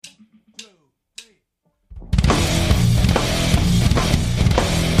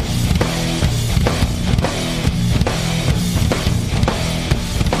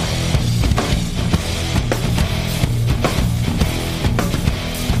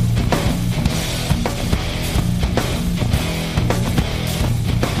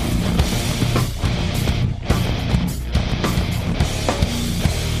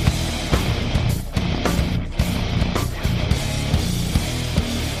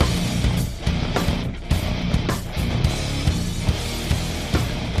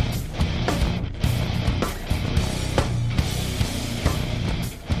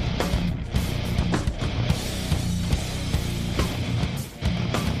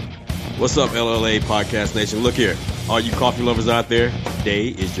What's up, LLA Podcast Nation? Look here, all you coffee lovers out there, today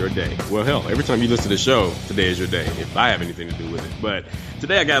is your day. Well, hell, every time you listen to the show, today is your day, if I have anything to do with it. But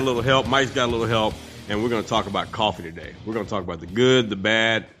today I got a little help, Mike's got a little help, and we're going to talk about coffee today. We're going to talk about the good, the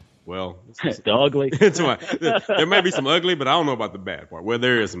bad, well, the ugly. There may be some ugly, but I don't know about the bad part. Well,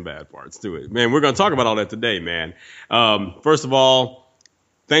 there is some bad parts to it. Man, we're going to talk about all that today, man. First of all,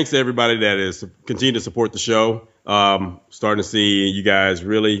 thanks to everybody that is continue to support the show. Starting to see you guys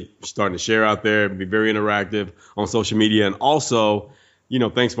really starting to share out there, be very interactive on social media. And also,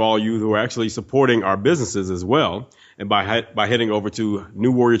 thanks for all you who are actually supporting our businesses as well. And by heading over to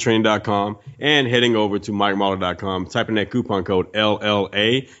newwarriortraining.com and heading over to MikeMarler.com, typing that coupon code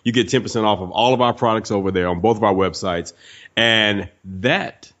LLA, you get 10% off of all of our products over there on both of our websites. And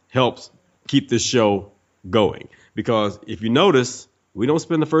that helps keep this show going. Because if you notice, we don't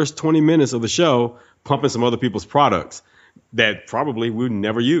spend the first 20 minutes of the show pumping some other people's products that probably we would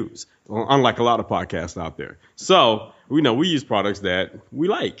never use, unlike a lot of podcasts out there. So we use products that we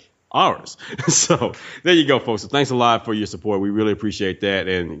like, ours. So there you go, folks. So thanks a lot for your support. We really appreciate that.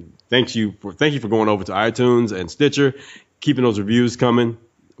 And thank you for going over to iTunes and Stitcher, keeping those reviews coming.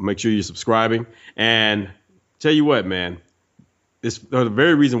 Make sure you're subscribing. And tell you what, man, it's the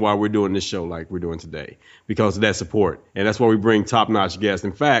very reason why we're doing this show like we're doing today, because of that support. And that's why we bring top-notch guests.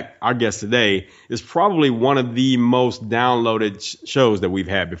 In fact, our guest today is probably one of the most downloaded shows that we've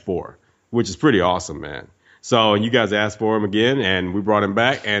had before, which is pretty awesome, man. So you guys asked for him again, and we brought him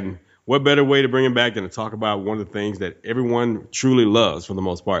back. And what better way to bring him back than to talk about one of the things that everyone truly loves for the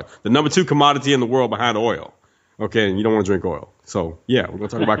most part, the number 2 commodity in the world behind oil. Okay, and you don't want to drink oil. So, yeah, we're going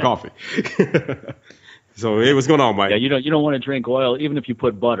to talk about coffee. So, hey, what's going on, Mike? Yeah, you don't want to drink oil, even if you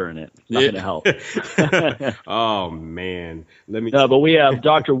put butter in it. It's not going to help. Oh, man. But we have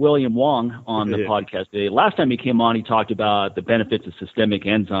Dr. William Wong on the podcast today. Last time he came on, he talked about the benefits of systemic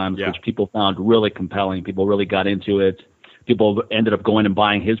enzymes, which people found really compelling. People really got into it. People ended up going and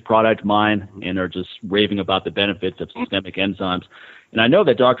buying his product, mine, and are just raving about the benefits of systemic enzymes. And I know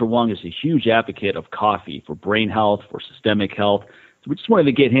that Dr. Wong is a huge advocate of coffee for brain health, for systemic health. So we just wanted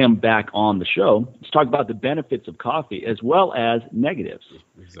to get him back on the show. Let's talk about the benefits of coffee as well as negatives.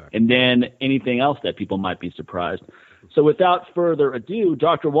 Exactly. And then anything else that people might be surprised. So without further ado,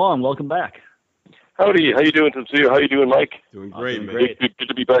 Dr. Wong, welcome back. Howdy. How you doing, Sincere? How you doing, Mike? Doing great, man. Good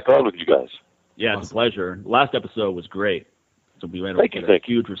to be back on with you guys. Yeah, it's a pleasure. Last episode was great. So we ran a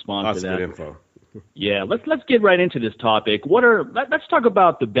huge response to that. Good info. Yeah, let's get right into this topic. Let's talk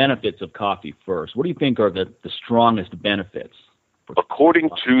about the benefits of coffee first. What do you think are the strongest benefits? According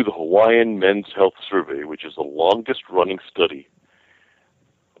to the Hawaiian Men's Health Survey, which is the longest-running study,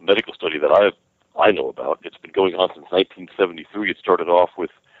 a medical study that I know about, it's been going on since 1973. It started off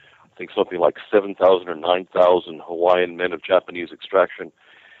with, I think, something like 7,000 or 9,000 Hawaiian men of Japanese extraction.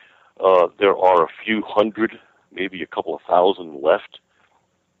 There are a few hundred, maybe a couple of thousand left.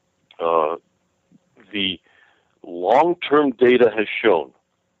 The long-term data has shown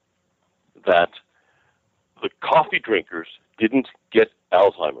that the coffee drinkers didn't get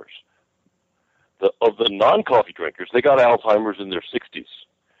Alzheimer's. Of the non-coffee drinkers, they got Alzheimer's in their 60s,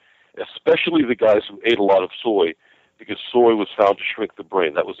 especially the guys who ate a lot of soy, because soy was found to shrink the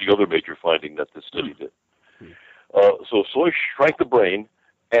brain. That was the other major finding that this study did. So soy shrank the brain,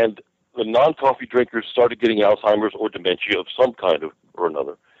 and the non-coffee drinkers started getting Alzheimer's or dementia of some kind or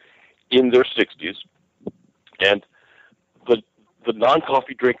another in their 60s, and the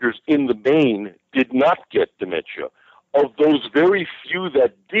non-coffee drinkers in the main did not get dementia. Of those very few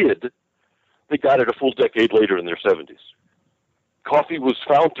that did, they got it a full decade later in their 70s. Coffee was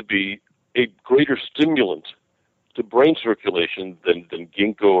found to be a greater stimulant to brain circulation than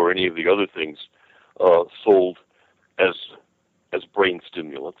ginkgo or any of the other things sold as brain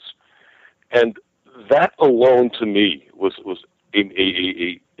stimulants. And that alone, to me, was a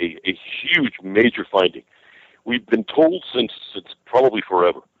huge, major finding. We've been told since probably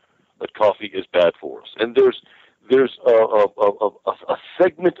forever that coffee is bad for us. And there's a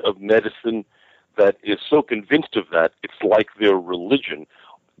segment of medicine that is so convinced of that, it's like their religion.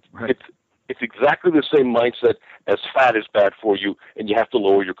 Right. It's exactly the same mindset as fat is bad for you and you have to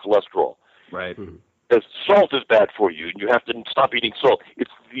lower your cholesterol. Right. As salt is bad for you and you have to stop eating salt.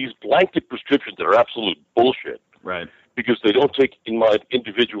 It's these blanket prescriptions that are absolute bullshit. Right. Because they don't take in mind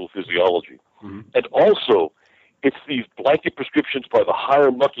individual physiology. Mm-hmm. And also, it's these blanket prescriptions by the higher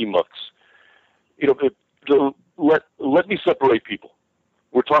mucky mucks. Let me separate people.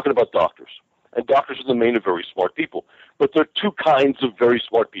 We're talking about doctors. And doctors in the main are very smart people. But there are two kinds of very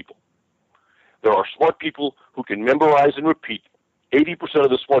smart people. There are smart people who can memorize and repeat. 80% of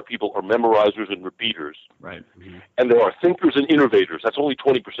the smart people are memorizers and repeaters. Right. Mm-hmm. And there are thinkers and innovators. That's only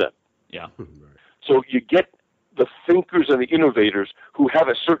 20%. Yeah. So you get the thinkers and the innovators who have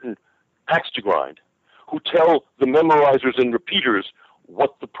a certain axe to grind, who tell the memorizers and repeaters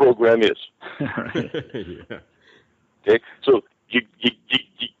what the program is. Yeah. Okay, so you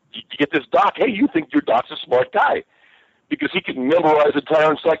get this doc. Hey, you think your doc's a smart guy because he can memorize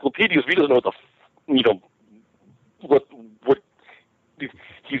entire encyclopedias. If he doesn't know what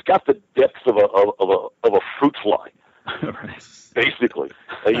he's got the depth of a fruit fly, Right. basically.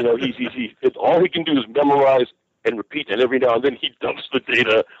 It's all he can do is memorize and repeat, and every now and then he dumps the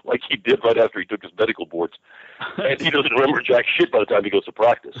data like he did right after he took his medical boards, and he doesn't remember jack shit by the time he goes to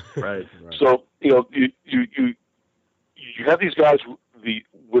practice. Right. So you have these guys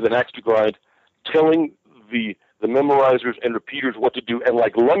with an axe to grind, telling the memorizers and repeaters what to do, and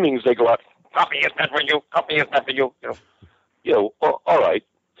like lemmings, they go out. Copy is not for you. Copy is not for you. All right.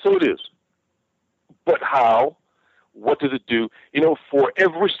 So it is. But how? What does it do? For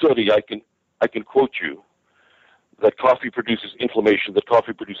every study, I can quote you that coffee produces inflammation, that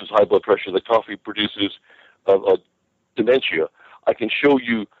coffee produces high blood pressure, that coffee produces dementia. I can show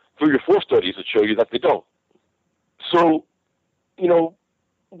you 3 or 4 studies that show you that they don't. So,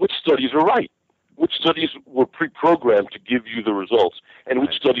 which studies are right? Which studies were pre-programmed to give you the results, and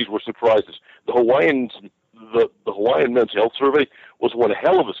which studies were surprises? The Hawaiian Men's Health Survey was one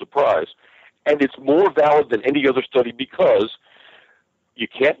hell of a surprise, and it's more valid than any other study because you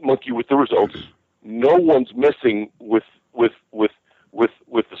can't monkey with the results. No one's messing with the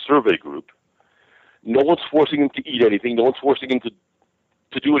survey group. No one's forcing them to eat anything. No one's forcing them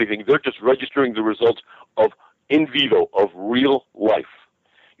to do anything. They're just registering the results of in vivo, of real life.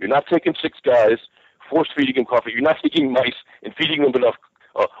 You're not taking 6 guys, force-feeding them coffee. You're not taking mice and feeding them enough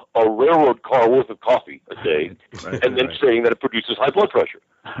a railroad car worth of coffee a day, and then saying that it produces high blood pressure.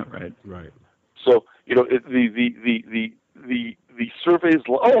 Right. So the surveys.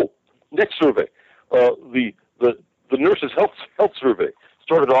 Oh, next survey, the nurses' health survey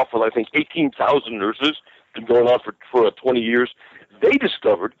started off with I think 18,000 nurses. Been going on for 20 years. They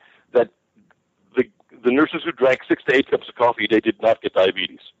discovered that the nurses who drank 6 to 8 cups of coffee a day did not get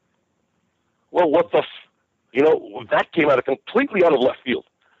diabetes. Well, what the that came completely out of left field.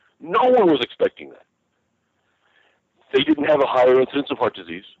 No one was expecting that. They didn't have a higher incidence of heart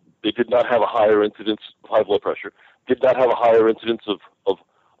disease. They did not have a higher incidence of high blood pressure. Did not have a higher incidence of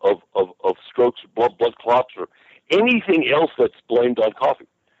strokes, blood clots, or anything else that's blamed on coffee.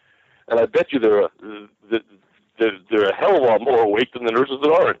 And I bet you they're a hell of a lot more awake than the nurses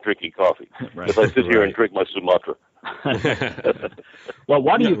that aren't drinking coffee. If I sit here and drink my Sumatra. Well,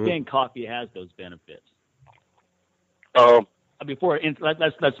 why do you think coffee has those benefits?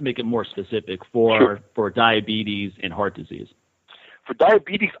 Let's make it more specific for diabetes and heart disease. For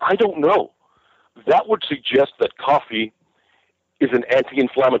diabetes, I don't know. That would suggest that coffee is an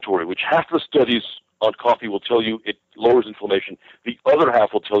anti-inflammatory, which half the studies on coffee will tell you it lowers inflammation. The other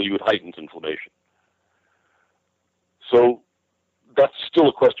half will tell you it heightens inflammation. So that's still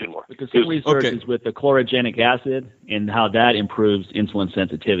a question mark. Because some research is with the chlorogenic acid and how that improves insulin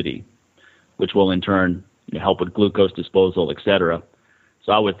sensitivity, which will in turn help with glucose disposal, et cetera.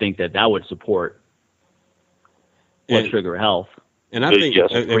 So I would think that would support blood sugar health. And I think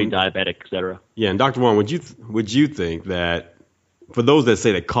pre-diabetic, et cetera. Yeah, and Dr. Wong, would you think that for those that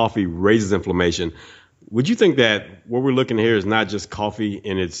say that coffee raises inflammation, would you think that what we're looking here is not just coffee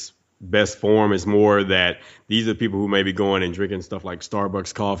in its best form? It's more that these are people who may be going and drinking stuff like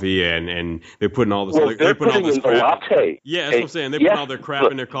Starbucks coffee and they're putting all this. Well, they're putting in a latte. Yeah, that's what I'm saying. They're putting all their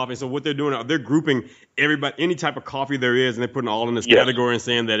crap in their coffee. So what they're doing, they're grouping any type of coffee there is, and they're putting it all in this category and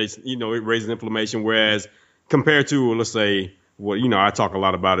saying that it's it raises inflammation. Whereas compared to, let's say, I talk a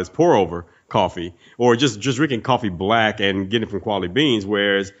lot about is pour over coffee or just drinking coffee black and getting it from quality beans,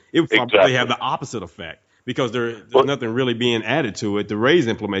 whereas it would probably have the opposite effect because there's nothing really being added to it to raise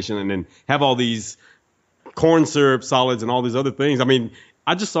inflammation and then have all these corn syrup solids and all these other things. I mean,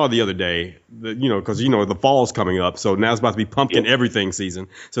 I just saw the other day, because the fall's coming up, so now it's about to be pumpkin everything season.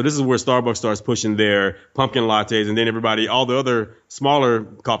 So this is where Starbucks starts pushing their pumpkin lattes, and then all the other smaller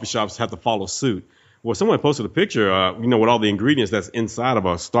coffee shops have to follow suit. Well, someone posted a picture, with all the ingredients that's inside of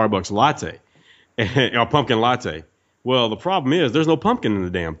a Starbucks latte, a pumpkin latte. Well, the problem is there's no pumpkin in the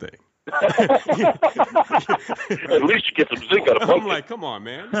damn thing. At least you get some zinc out of pumpkin. I'm like, come on,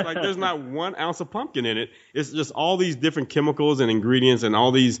 man. It's like there's not 1 ounce of pumpkin in it. It's just all these different chemicals and ingredients and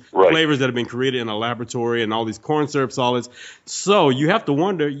all these flavors that have been created in a laboratory and all these corn syrup solids. So you have to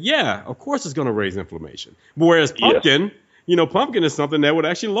wonder, of course it's going to raise inflammation. But whereas pumpkin... pumpkin is something that would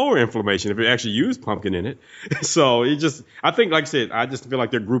actually lower inflammation if it actually used pumpkin in it. So I think, like I said, I just feel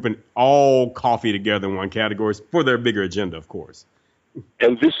like they're grouping all coffee together in one category for their bigger agenda, of course.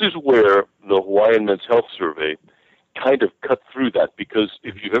 And this is where the Hawaiian Men's Health Survey kind of cut through that, because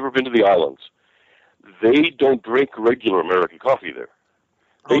if you've ever been to the islands, they don't drink regular American coffee there.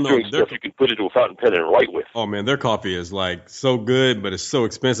 They drink stuff you can put into a fountain pen and write with. Oh, man, their coffee is, like, so good, but it's so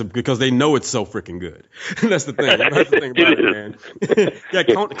expensive because they know it's so freaking good. That's the thing. That's the thing about it, man. Yeah,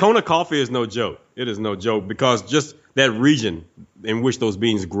 Kona coffee is no joke. It is no joke because just that region in which those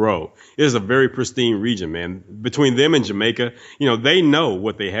beans grow is a very pristine region, man. Between them and Jamaica, they know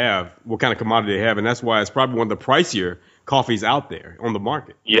what they have, what kind of commodity they have, and that's why it's probably one of the pricier coffees out there on the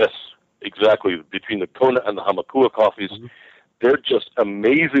market. Yes, exactly. Between the Kona and the Hamakua coffees, they're just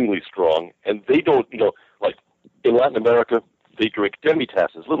amazingly strong, and they don't, like in Latin America, they drink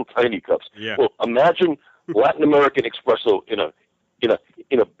demi-tasses, little tiny cups. Yeah. Well, imagine Latin American espresso in a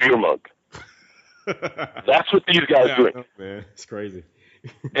beer mug. That's what these guys drink. Oh, man, it's crazy.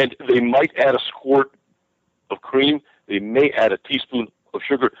 And they might add a squirt of cream. They may add a teaspoon of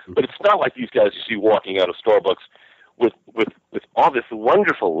sugar, but it's not like these guys you see walking out of Starbucks with all this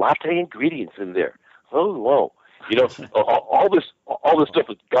wonderful latte ingredients in there. Oh, whoa. All this stuff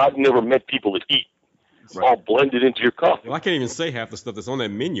that God never meant people to eat. It's all blended into your coffee. Well, I can't even say half the stuff that's on that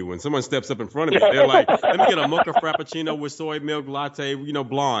menu. When someone steps up in front of me, they're like, let me get a mocha frappuccino with soy milk latte,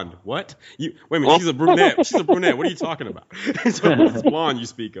 blonde. What? Wait a minute, she's a brunette. She's a brunette. What are you talking about? So what's blonde you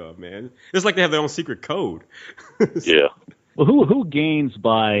speak of, man? It's like they have their own secret code. Yeah. Well, who gains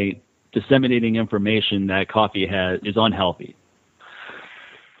by disseminating information that coffee is unhealthy?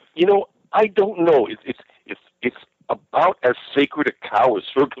 I don't know. It's about as sacred a cow as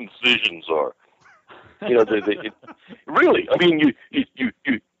circumcisions are. Really. I mean,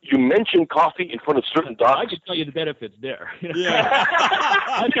 you mention coffee in front of certain dogs. I can tell you the benefits there. Yeah.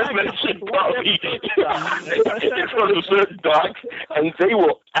 You mention coffee in front of certain dogs, and they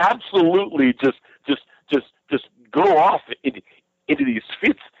will absolutely just go off into these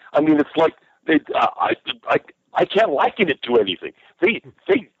fits. I mean, it's like I can't liken it to anything. The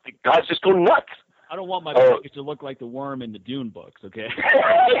guys just go nuts. I don't want my package to look like the worm in the Dune books, okay?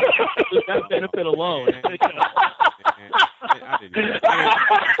 Just that benefit alone. I didn't realize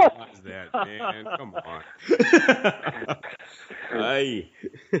that, man. Come on. Hey.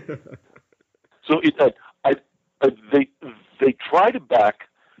 So they try to back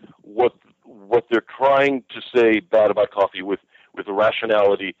what they're trying to say bad about coffee with the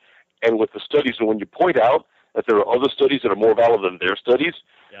rationality and with the studies. And when you point out that there are other studies that are more valid than their studies,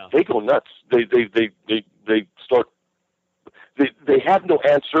 they go nuts. They start. They have no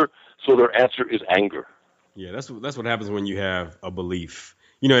answer, so their answer is anger. Yeah, that's what happens when you have a belief.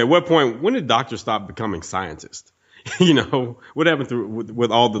 At what point, when did doctors stop becoming scientists? What happened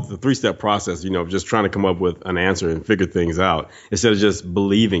with all the three-step process, just trying to come up with an answer and figure things out instead of just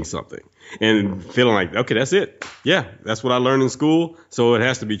believing something and feeling like, okay, that's it. Yeah, that's what I learned in school, so it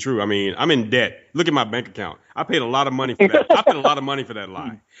has to be true. I mean, I'm in debt. Look at my bank account. I paid a lot of money for that. I paid a lot of money for that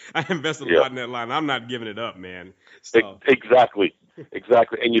lie. I invested a lot in that lie, and I'm not giving it up, man. So. Exactly.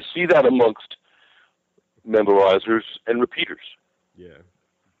 And you see that amongst memorizers and repeaters. Yeah.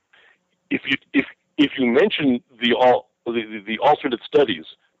 If you mention the alternate studies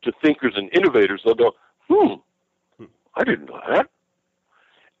to thinkers and innovators, they'll go, I didn't know that.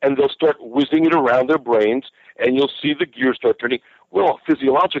 And they'll start whizzing it around their brains, and you'll see the gears start turning. Well,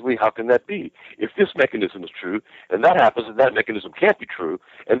 physiologically, how can that be? If this mechanism is true, and that happens, and that mechanism can't be true,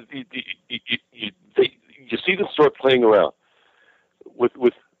 and you see them start playing around with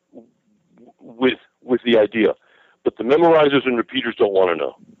the idea. But the memorizers and repeaters don't want to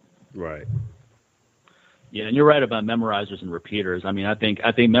know. Right. Yeah, and you're right about memorizers and repeaters. I mean, I think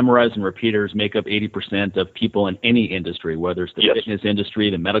memorizers and repeaters make up 80% of people in any industry, whether it's the fitness industry,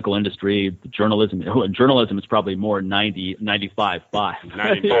 the medical industry, the journalism. In journalism, it's probably more 90, 95, 5.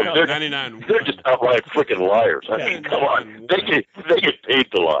 99. They're just outright freaking liars. I mean, come on. They get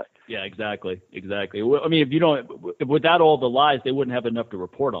paid to lie. Yeah, exactly. Well, I mean, without all the lies, they wouldn't have enough to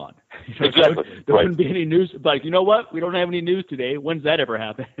report on. Exactly. There wouldn't be any news. Like, you know what? We don't have any news today. When's that ever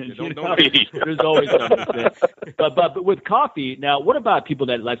happen? There's always something. But with coffee, now, what about people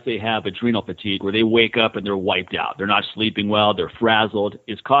that, let's say, have adrenal fatigue, where they wake up and they're wiped out? They're not sleeping well. They're frazzled.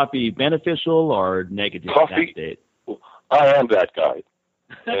 Is coffee beneficial or negative in that state? I am that guy.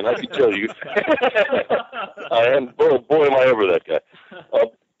 And I can tell you, I am, boy, am I ever that guy.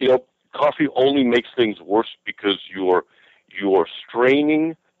 Coffee only makes things worse because you're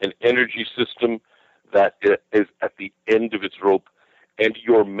straining an energy system that is at the end of its rope, and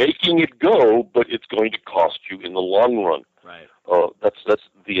you're making it go, but it's going to cost you in the long run. Right. That's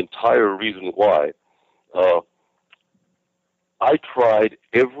the entire reason why. I tried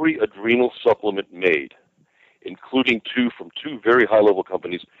every adrenal supplement made. including two from two very high-level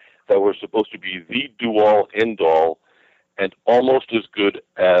companies that were supposed to be the do-all, end-all, and almost as good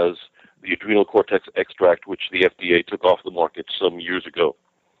as the adrenal cortex extract, which the FDA took off the market some years ago.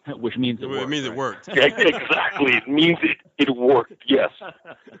 Which means it worked. It means it worked. Yeah, exactly. It means it worked, yes.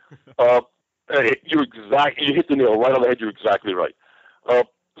 You hit the nail right on the head. You're exactly right.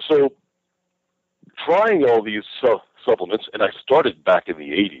 So trying all these supplements, and I started back in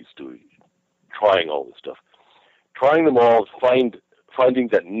the 80s trying all this stuff. Trying them all, finding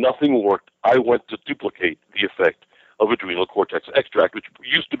that nothing worked, I went to duplicate the effect of adrenal cortex extract, which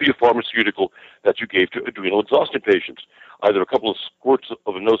used to be a pharmaceutical that you gave to adrenal exhaustion patients, either a couple of squirts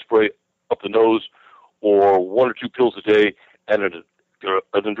of a nose spray up the nose or one or two pills a day, and an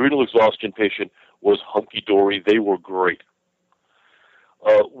adrenal exhaustion patient was hunky-dory. They were great.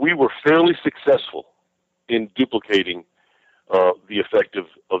 We were fairly successful in duplicating the effect of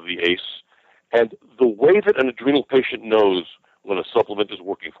the ACE, and the way that an adrenal patient knows when a supplement is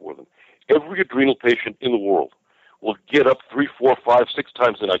working for them, every adrenal patient in the world will get up 3, 4, 5, 6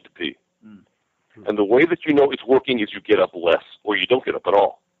 times a night to pee. Mm-hmm. And the way that you know it's working is you get up less, or you don't get up at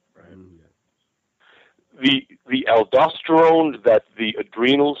all. Right. The aldosterone that the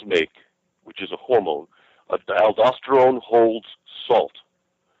adrenals make, which is a hormone, the aldosterone holds salt.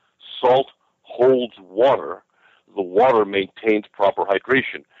 Salt holds water. The water maintains proper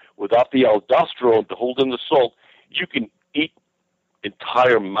hydration. Without the aldosterone to hold in the salt, you can eat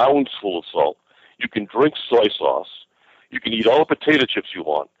entire mounds full of salt. You can drink soy sauce. You can eat all the potato chips you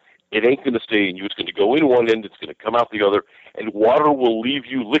want. It ain't going to stay in you. It's going to go in one end. It's going to come out the other. And water will leave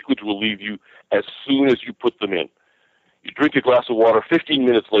you, liquids will leave you as soon as you put them in. You drink a glass of water, 15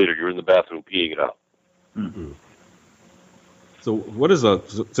 minutes later, you're in the bathroom peeing it out. Mm-hmm. So what is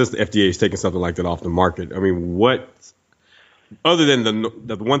since the FDA is taking something like that off the market, I mean, what, other than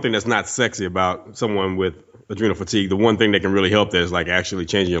the one thing that's not sexy about someone with adrenal fatigue, the one thing that can really help that is like actually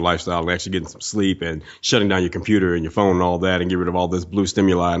changing your lifestyle and actually getting some sleep and shutting down your computer and your phone and all that and get rid of all this blue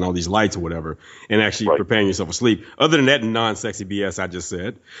stimuli and all these lights or whatever and actually preparing yourself for sleep. Other than that non-sexy BS I just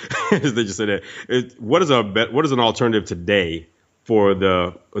said, they just said that. What is an alternative today for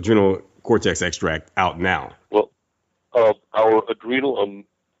the adrenal cortex extract out now? Well, our adrenal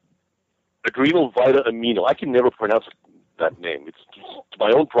Vita Amino. I can never pronounce that name. It's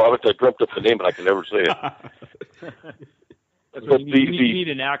my own product. I dreamt up the name, but I can never say it. But you need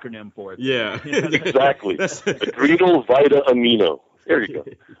an acronym for it. Yeah, exactly. Adrenal Vita Amino. There you go.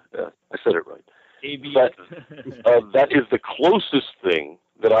 Yeah, I said it right. That is the closest thing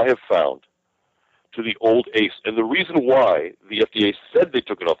that I have found to the old ACE. And the reason why the FDA said they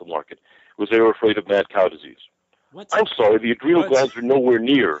took it off the market was they were afraid of mad cow disease. What? I'm sorry, the adrenal glands are nowhere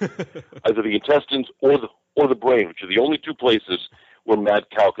near either the intestines or the brain, which are the only two places where mad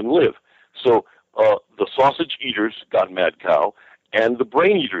cow can live. So the sausage eaters got mad cow, and the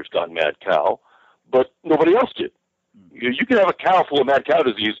brain eaters got mad cow, but nobody else did. You can have a cow full of mad cow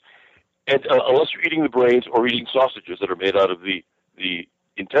disease, and unless you're eating the brains or eating sausages that are made out of the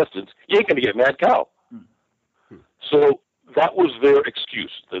intestines, you ain't going to get mad cow. So that was their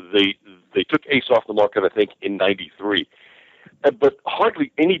excuse. They took ACE off the market, I think, in '93. But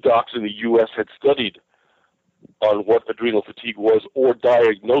hardly any docs in the U.S. had studied on what adrenal fatigue was or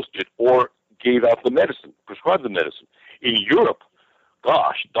diagnosed it or gave out the medicine, prescribed the medicine. In Europe,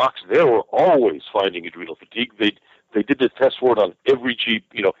 gosh, docs there were always finding adrenal fatigue. They did the test for it on every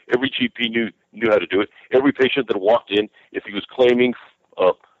GP. Every GP knew how to do it. Every patient that walked in, if he was claiming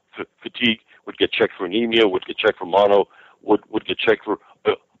fatigue, would get checked for anemia, would get checked for mono, would get checked for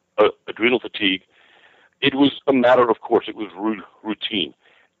adrenal fatigue. It was a matter of course. It was routine.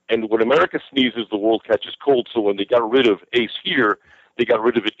 And when America sneezes, the world catches cold. So when they got rid of ACE here, they got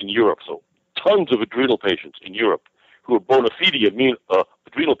rid of it in Europe. So tons of adrenal patients in Europe who are bona fide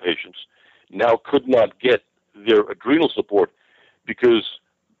adrenal patients now could not get their adrenal support because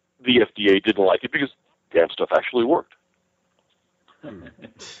the FDA didn't like it because damn stuff actually worked.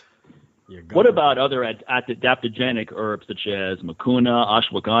 What about other adaptogenic herbs such as mucuna,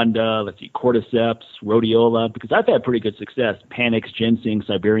 ashwagandha, cordyceps, rhodiola? Because I've had pretty good success. Panax ginseng,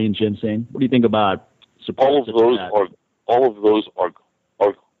 Siberian ginseng. What do you think about all of those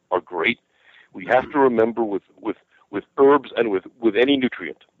are great. We have to remember with herbs and with any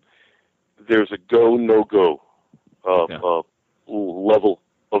nutrient, there's a go no go level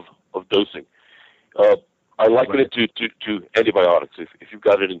of dosing. I liken it to antibiotics. If you've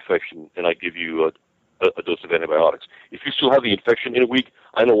got an infection and I give you a dose of antibiotics, if you still have the infection in a week,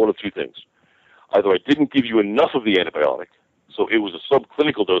 I know one of two things. Either I didn't give you enough of the antibiotic, so it was a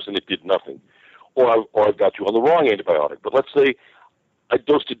subclinical dose and it did nothing, or I've got you on the wrong antibiotic. But let's say I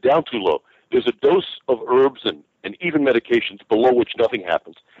dosed it down too low. there's a dose of herbs and even medications below which nothing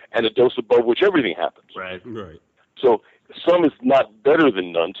happens, and a dose above which everything happens. Right. So some is not better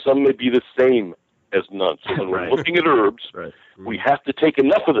than none. Some may be the same as none. So when we're looking at herbs, we have to take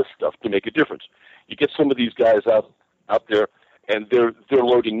enough of this stuff to make a difference. You get some of these guys out there, and they're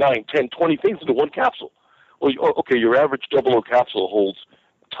loading 9, 10, 20 things into one capsule. Well, okay, your average 00 capsule holds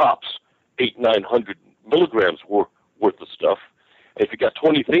tops 800-900 milligrams worth of stuff. And if you got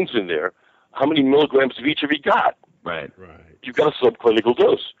 20 things in there, how many milligrams of each have you got? Right. You've got a subclinical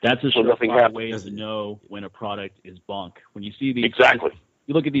dose. That's a surefire way to know when a product is bunk. When you see these,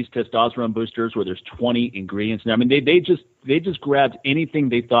 you look at these testosterone boosters where there's 20 ingredients. I mean, they just grabbed anything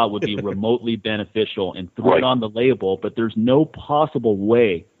they thought would be remotely beneficial and threw it on the label. But there's no possible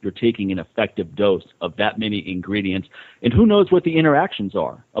way you're taking an effective dose of that many ingredients. And who knows what the interactions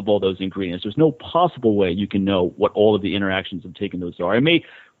are of all those ingredients? There's no possible way you can know what all of the interactions of taking those are.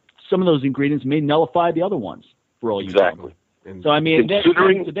 Some of those ingredients may nullify the other ones for all you know. So, I mean,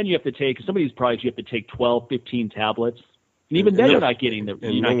 then you have to take, some of these products, you have to take 12, 15 tablets. And even then, you're not getting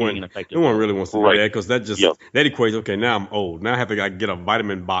an effective. No one really wants to do that because that equates. Okay, now I'm old. Now I have to get a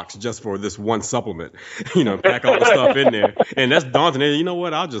vitamin box just for this one supplement. Pack all the stuff in there, and that's daunting. And you know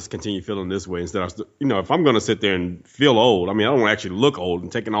what? I'll just continue feeling this way instead of, if I'm going to sit there and feel old. I mean, I don't want to actually look old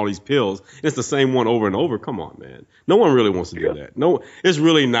and taking all these pills. It's the same one over and over. Come on, man. No one really wants to do that. No, it's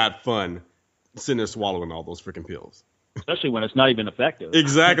really not fun sitting there swallowing all those freaking pills. Especially when it's not even effective.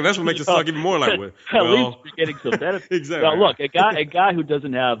 Exactly. That's what makes it suck even more. At least you're getting some benefit. Exactly. Now, look, a guy who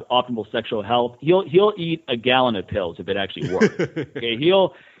doesn't have optimal sexual health, he'll eat a gallon of pills if it actually works. Okay,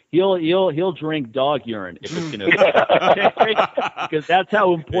 he'll drink dog urine if it's going to, because that's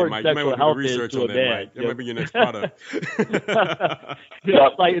how important sexual health is to a man. That might be your next product.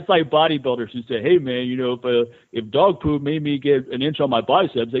 It's like bodybuilders who say, "Hey man, if dog poop made me get an inch on my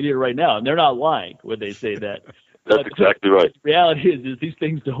biceps, I need it right now," and they're not lying when they say that. That's exactly right. The reality is these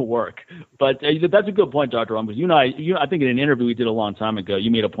things don't work. But that's a good point, Dr. Wong, because I think in an interview we did a long time ago,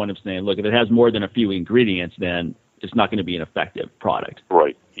 you made a point of saying, look, if it has more than a few ingredients, then it's not going to be an effective product.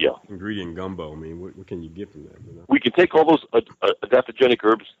 Right, yeah. Ingredient gumbo, I mean, what can you get from that? We can take all those adaptogenic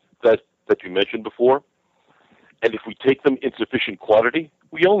herbs that you mentioned before, and if we take them in sufficient quantity,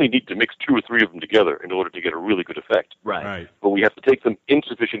 we only need to mix 2 or 3 of them together in order to get a really good effect. Right. But we have to take them in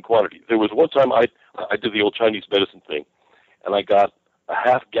sufficient quantity. There was one time I did the old Chinese medicine thing, and I got a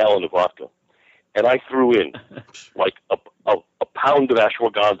half gallon of vodka, and I threw in like a pound of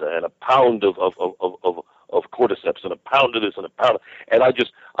ashwagandha and a pound of cordyceps and a pound of this and a pound and I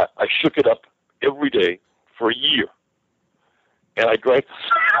shook it up every day for a year. And I drank this.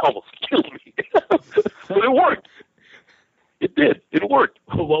 It almost killed me. But it worked. It did. It worked.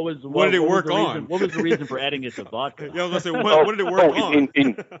 What did it work on? What was the reason for adding it to vodka? Yeah, I was going to say, what did it work on?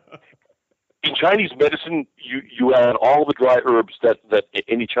 In Chinese medicine, you add all the dry herbs that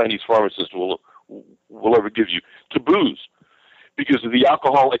any Chinese pharmacist will ever give you to booze, because the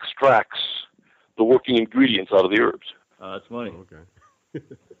alcohol extracts the working ingredients out of the herbs. That's funny. Oh, okay.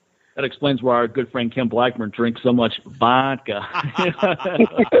 That explains why our good friend Ken Blackburn drinks so much vodka.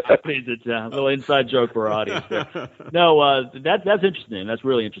 It's a little inside joke for our audience there. No, that's interesting. That's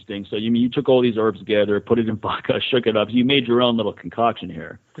really interesting. So you took all these herbs together, put it in vodka, shook it up. You made your own little concoction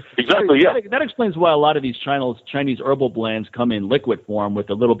here. Exactly, yeah. That explains why a lot of these Chinese herbal blends come in liquid form with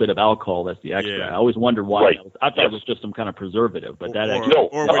a little bit of alcohol. That's the extra. Yeah. I always wondered why. Right. I thought it was just some kind of preservative, but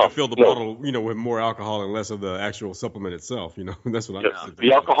or way to fill the bottle, with more alcohol and less of the actual supplement itself. That's what I.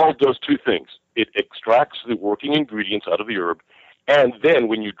 The alcohol does 2 things. It extracts the working ingredients out of the herb, and then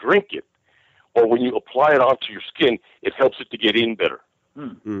when you drink it or when you apply it onto your skin, it helps it to get in better.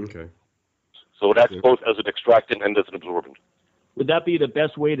 Okay. So that's both as an extractant and as an absorbent. Would that be the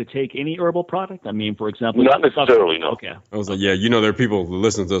best way to take any herbal product? I mean, for example... Not necessarily, no. Okay. I was like, there are people who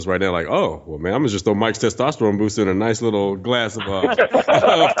listen to us right now like, oh, well, man, I'm going to just throw Mike's testosterone booster in a nice little glass of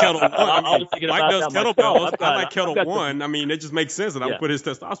Kettle One. I mean, Mike does kettlebells. I like Kettle One. I mean, it just makes sense that I would put his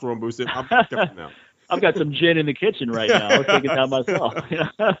testosterone booster in. I'm careful now. I've got some gin in the kitchen right now. I was thinking that myself.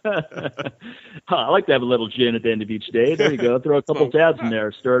 I like to have a little gin at the end of each day. There you go. Throw a couple tabs in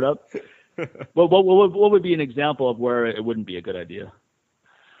there, stir it up. Well, what would be an example of where it wouldn't be a good idea?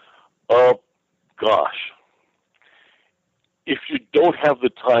 Gosh. If you don't have the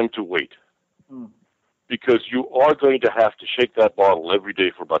time to wait, because you are going to have to shake that bottle every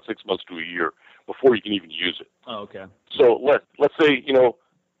day for about 6 months to a year before you can even use it. Oh, okay. So let's say,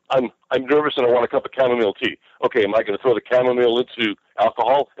 I'm nervous and I want a cup of chamomile tea. Okay, am I going to throw the chamomile into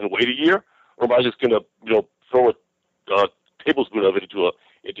alcohol and wait a year, or am I just going to throw a tablespoon of it into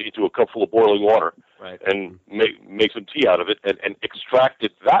a cup full of boiling water, right, and make some tea out of it and extract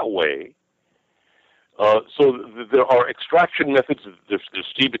it that way There are extraction methods. There's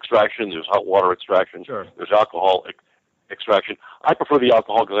steam extraction. There's hot water extraction. Sure. There's alcohol extraction. I prefer the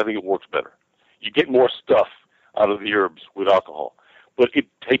alcohol because I think it works better. You get more stuff out of the herbs with alcohol, but it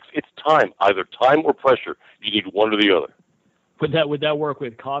takes its time, either time or pressure. You need one or the other. Would that work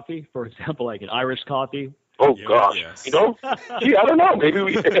with coffee, for example, like an Irish coffee? Oh Yeah, gosh, yes. gee, I don't know. Maybe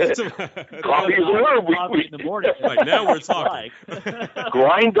we coffee is a herb. Coffee in the morning. Like, now we're talking.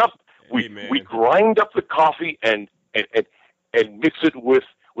 grind up. Hey, We grind up the coffee and mix it with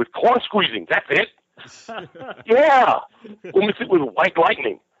corn squeezing. That's it. Yeah, we'll mix it with white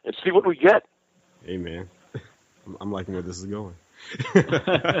lightning and see what we get. Hey, man. I'm liking where this is going.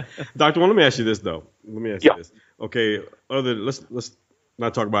 Dr. Wong, let me ask you this, though. Let me ask you this. Okay, let's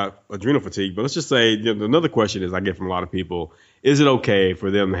not talk about adrenal fatigue, but let's just say another question is I get from a lot of people, is it okay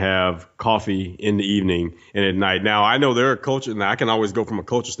for them to have coffee in the evening and at night? Now, I know there are culture, and I can always go from a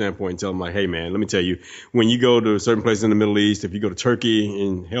culture standpoint and tell them, like, hey, man, let me tell you, when you go to certain places in the Middle East, if you go to Turkey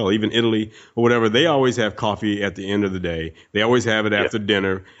and, hell, even Italy or whatever, they always have coffee at the end of the day. They always have it after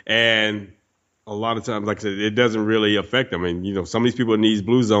dinner. And a lot of times, like I said, it doesn't really affect them. And, some of these people in these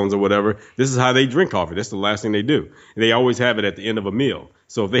blue zones or whatever, this is how they drink coffee. That's the last thing they do. They always have it at the end of a meal.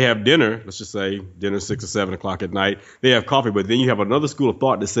 So if they have dinner, let's just say dinner 6 or 7 o'clock at night, they have coffee. But then you have another school of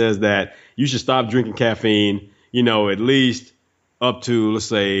thought that says that you should stop drinking caffeine, at least up to, let's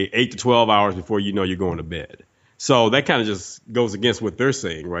say, 8 to 12 hours before you're going to bed. So that kind of just goes against what they're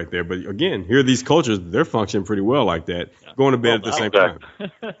saying right there. But again, here are these cultures, they're functioning pretty well like that, going to bed at the same time.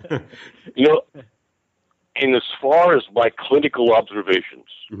 And as far as my clinical observations,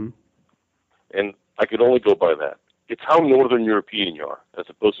 and I could only go by that, it's how Northern European you are, as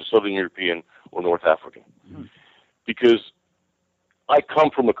opposed to Southern European or North African. Because I come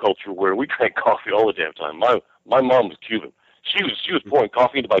from a culture where we drank coffee all the damn time. My mom was Cuban. She was pouring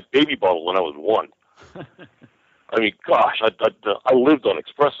coffee into my baby bottle when I was 1. I mean, gosh, I lived on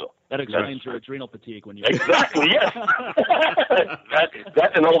espresso. That explains your adrenal fatigue when you exactly, yes.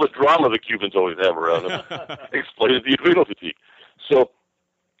 that and all the drama the Cubans always have around them explains the adrenal fatigue. So,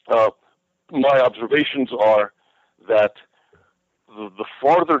 my observations are that the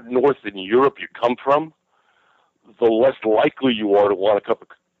farther north in Europe you come from, the less likely you are to want a cup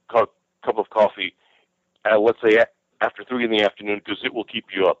of coffee, let's say after 3 in the afternoon, because it will keep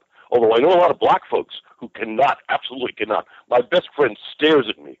you up. Although I know a lot of black folks who absolutely cannot. My best friend stares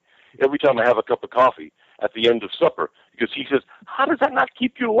at me every time I have a cup of coffee at the end of supper because he says, "How does that not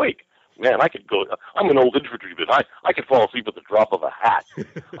keep you awake?" Man, I'm an old infantryman. I could fall asleep at the drop of a hat.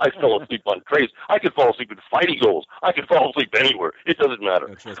 I fell asleep on trays. I could fall asleep in fighting goals. I could fall asleep anywure. It doesn't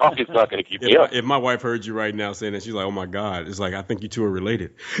matter. Coffee's not going to keep me up. If my wife heard you right now saying that, she's like, "Oh my God!" It's like I think you two are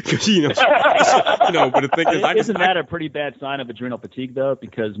related. But the thing is, isn't that a pretty bad sign of adrenal fatigue though?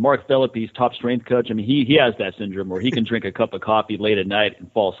 Because Mark Phillippe's top strength coach, I mean, he has that syndrome where he can drink a cup of coffee late at night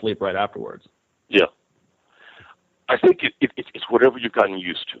and fall asleep right afterwards. Yeah, I think it's whatever you've gotten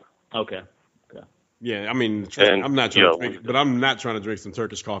used to. Okay. Yeah, I mean, I'm not trying to drink, but I'm not trying to drink some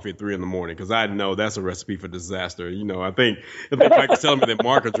Turkish coffee at 3 in the morning because I know that's a recipe for disaster. I think Mike was telling me that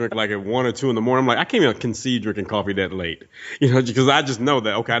Mark will drink like at 1 or 2 in the morning. I'm like, I can't even conceive drinking coffee that late, because I just know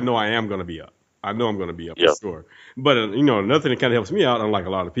that, okay, I know I am going to be up. I know I'm going to be up for sure. But, another thing that kind of helps me out, unlike a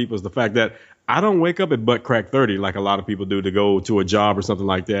lot of people, is the fact that I don't wake up at butt crack 30 like a lot of people do to go to a job or something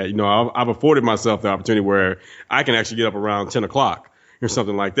like that. I've afforded myself the opportunity where I can actually get up around 10 o'clock or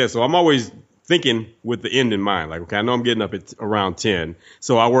something like that. So I'm always thinking with the end in mind, like, okay, I know I'm getting up at around 10,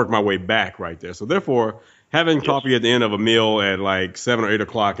 so I work my way back right there. So therefore, having coffee at the end of a meal at like 7 or 8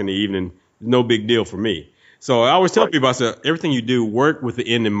 o'clock in the evening, no big deal for me. So I always tell people, I said, everything you do, work with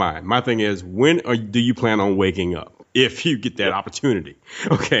the end in mind. My thing is, when do you plan on waking up if you get that opportunity?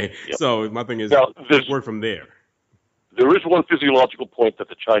 Okay, so my thing is, work from there. There is one physiological point that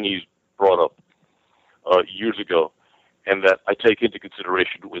the Chinese brought up years ago, and that I take into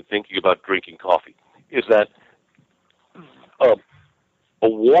consideration when thinking about drinking coffee, is that a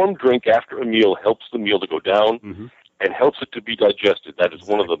warm drink after a meal helps the meal to go down and helps it to be digested. That is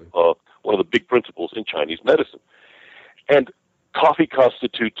one of the big principles in Chinese medicine. And coffee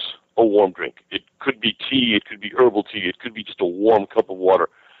constitutes a warm drink. It could be tea, it could be herbal tea, it could be just a warm cup of water.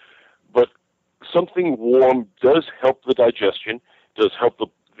 But something warm does help the digestion, does help the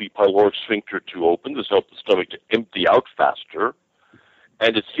pyloric sphincter to open, does help the stomach to empty out faster,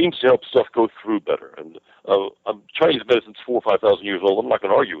 and it seems to help stuff go through better. And Chinese medicine's 4,000 or 5,000 years old. I'm not going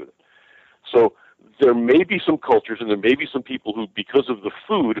to argue with it. So there may be some cultures and there may be some people who, because of the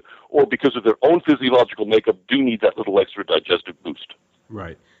food or because of their own physiological makeup, do need that little extra digestive boost.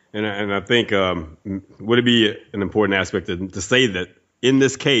 Right. And I think would it be an important aspect to say that in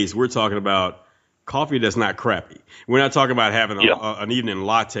this case we're talking about coffee that's not crappy. We're not talking about having an evening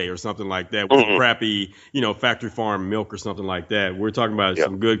latte or something like that with some crappy, factory farm milk or something like that. We're talking about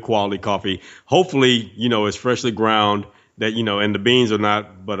some good quality coffee. Hopefully, it's freshly ground that, and the beans are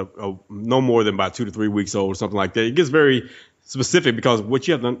not but no more than about 2 to 3 weeks old or something like that. It gets very specific because what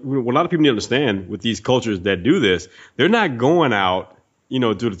a lot of people need to understand with these cultures that do this, they're not going out,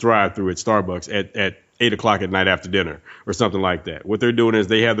 to the drive-through at Starbucks at 8 o'clock at night after dinner or something like that. What they're doing is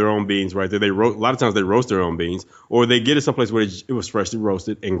they have their own beans right there. A lot of times they roast their own beans, or they get it someplace where it was freshly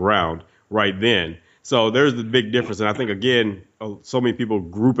roasted and ground right then. So there's the big difference. And I think, again, so many people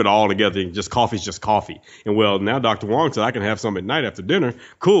group it all together and just coffee's just coffee. And, well, now Dr. Wong said I can have some at night after dinner.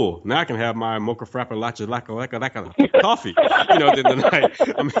 Cool. Now I can have my mocha frappa latte coffee, the night.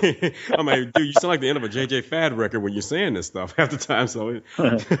 I mean, dude, you sound like the end of a J.J. Fad record when you're saying this stuff half the time.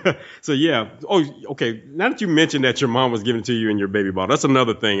 So yeah. Oh, okay. Now that you mentioned that your mom was giving it to you in your baby bottle, that's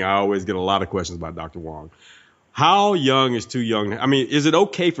another thing I always get a lot of questions about Dr. Wong. How young is too young? I mean, is it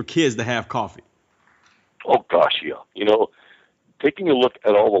okay for kids to have coffee? Oh, gosh, yeah. Taking a look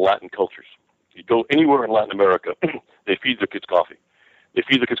at all the Latin cultures, you go anywhere in Latin America, they feed their kids coffee. They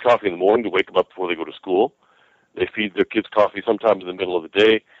feed their kids coffee in the morning to wake them up before they go to school. They feed their kids coffee sometimes in the middle of the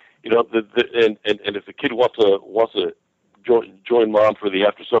day. And if the kid wants to join mom for the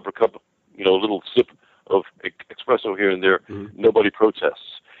after supper cup, a little sip of espresso here and there, nobody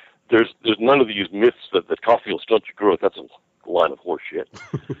protests. There's none of these myths that coffee will stunt your growth. That's a line of horse shit.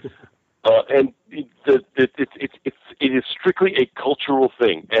 And it is strictly a cultural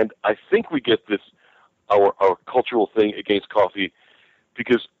thing, and I think we get our cultural thing against coffee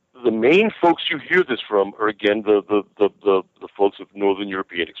because the main folks you hear this from are again the folks of Northern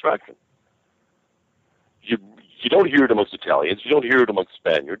European extraction. You don't hear it amongst Italians, you don't hear it amongst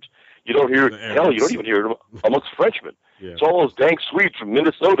Spaniards, you don't hear it. Hell, you don't even hear it amongst Frenchmen. Yeah. It's all those dang Swedes from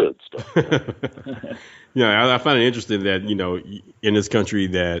Minnesota and stuff. I find it interesting that in this country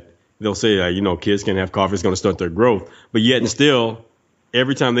that they'll say, kids can have coffee, it's going to stunt their growth. But yet and still,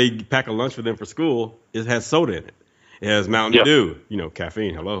 every time they pack a lunch for them for school, it has soda in it. It has Mountain Dew,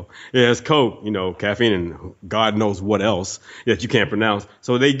 caffeine, hello. It has Coke, caffeine and God knows what else that you can't pronounce.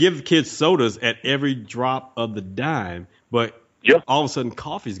 So they give kids sodas at every drop of the dime, but all of a sudden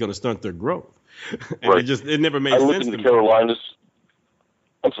coffee is going to stunt their growth. And right. it never made sense to me. I lived in the Carolinas.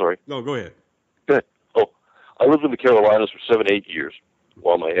 I'm sorry. No, go ahead. Go ahead. Oh, I lived in the Carolinas for 7-8 years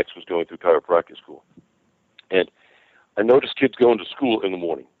while my ex was going through chiropractic school. And I noticed kids going to school in the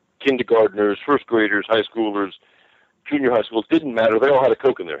morning. Kindergartners, first graders, high schoolers, junior high schools, didn't matter. They all had a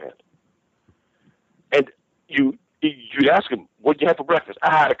Coke in their hand. And you'd ask them, what'd you have for breakfast?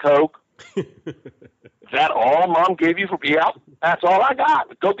 I had a Coke. That all Mom gave you for that's all I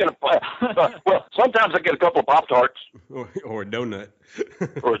got. A Coke and well, sometimes I get a couple of Pop-Tarts. Or a donut.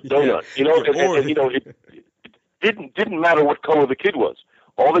 Or a donut. It didn't matter what color the kid was.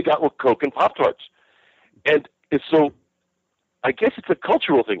 All they got were Coke and Pop-Tarts. And so I guess it's a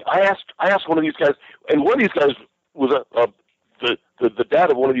cultural thing. I asked one of these guys, and one of these guys was the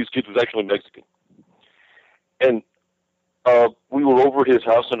dad of one of these kids was actually Mexican. And we were over at his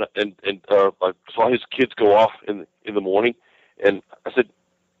house, and I saw his kids go off in the morning, and I said, "Do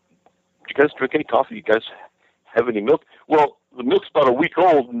you guys drink any coffee? You guys have any milk?" Well, the milk's about a week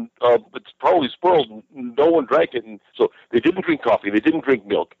old, and it's probably spoiled, and no one drank it, and so they didn't drink coffee, they didn't drink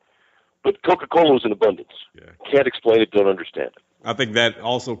milk, but Coca-Cola was in abundance. Yeah. Can't explain it, don't understand it. I think that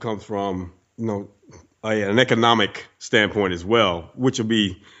also comes from an economic standpoint as well, which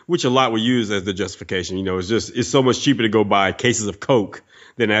a lot will use as the justification. It's so much cheaper to go buy cases of Coke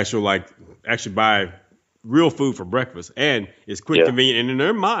than actually buy real food for breakfast, and it's quick, convenient. And in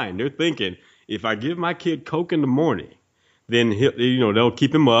their mind, they're thinking, if I give my kid Coke in the morning, then they'll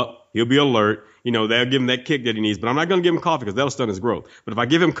keep him up, he'll be alert. They'll give him that kick that he needs, but I'm not going to give him coffee because that'll stunt his growth. But if I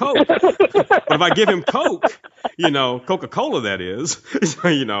give him Coke, Coca-Cola, that is,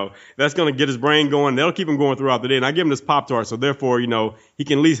 that's going to get his brain going. That'll keep him going throughout the day. And I give him this Pop-Tart, so therefore, he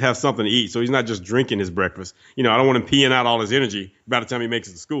can at least have something to eat. So he's not just drinking his breakfast. I don't want him peeing out all his energy by the time he makes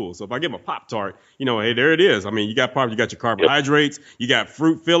it to school. So if I give him a Pop-Tart, hey, there it is. I mean, you got your carbohydrates, you got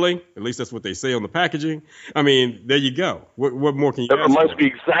fruit filling. At least that's what they say on the packaging. I mean, there you go. What more can you ask for? That reminds me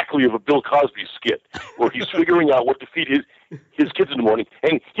exactly of a Bill Cosby skit where he's figuring out what to feed his kids in the morning,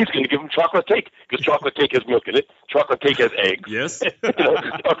 and he's going to give them chocolate cake because chocolate cake has milk in it. Chocolate cake has eggs. Yes.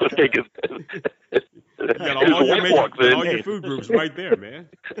 Chocolate cake is. You got all your food groups right there, man.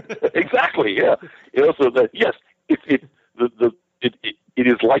 Exactly. Yeah. So that yes, it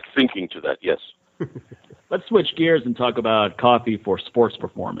is like thinking to that. Yes. Let's switch gears and talk about coffee for sports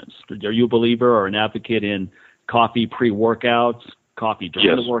performance. Are you a believer or an advocate in coffee pre-workouts, coffee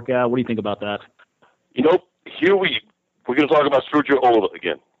during the workout? What do you think about that? Here we're going to talk about Sergio Oliva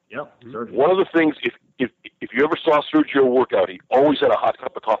again. Yep. Sergio. One of the things, if you ever saw Sergio work out, he always had a hot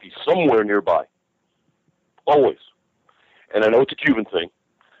cup of coffee somewhere nearby. Always. And I know it's a Cuban thing,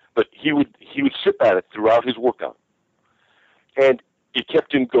 but he would sip at it throughout his workout. And it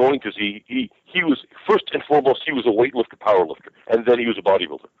kept him going because he was, first and foremost, he was a weightlifter, powerlifter, and then he was a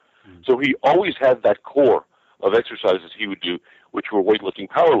bodybuilder. Mm. So he always had that core of exercises he would do, which were weightlifting,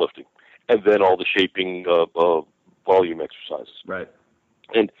 powerlifting, and then all the shaping volume exercises. Right.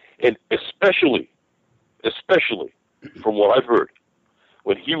 And especially from what I've heard,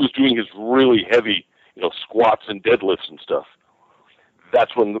 when he was doing his really heavy, squats and deadlifts and stuff,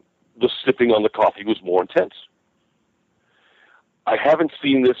 that's when the sipping on the coffee was more intense. I haven't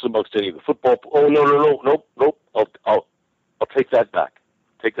seen this amongst any of the football. Oh, nope. I'll take that back.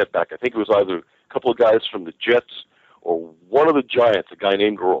 I think it was either a couple of guys from the Jets or one of the Giants, a guy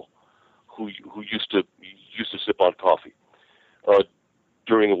named Earl, who used to sip on coffee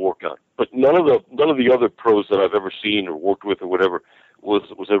during a workout. But none of the other pros that I've ever seen or worked with or whatever was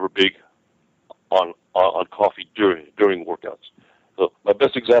ever big on coffee during workouts. So my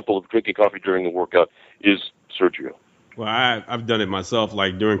best example of drinking coffee during a workout is Sergio. Well, I've done it myself,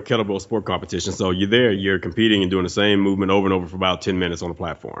 like during kettlebell sport competition. So you're competing and doing the same movement over and over for about 10 minutes on the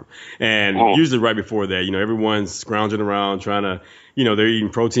platform. And usually right before that, everyone's scrounging around trying to, they're eating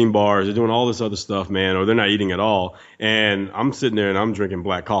protein bars, they're doing all this other stuff, man, or they're not eating at all. And I'm sitting there and I'm drinking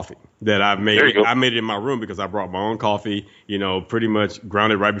black coffee that I've made. I made it in my room because I brought my own coffee, pretty much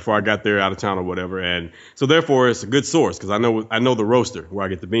grounded right before I got there out of town or whatever. And so therefore it's a good source because I know the roaster where I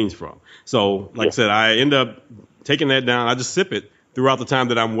get the beans from. So like I said, I end up taking that down. I just sip it throughout the time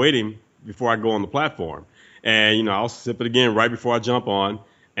that I'm waiting before I go on the platform. And, I'll sip it again right before I jump on.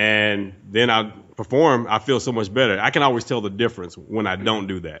 And then I perform. I feel so much better. I can always tell the difference when I don't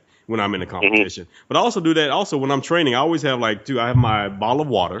do that, when I'm in a competition. Mm-hmm. But I also do that also when I'm training. I always have I have my bottle of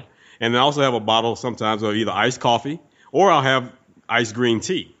water. And then I also have a bottle sometimes of either iced coffee or I'll have iced green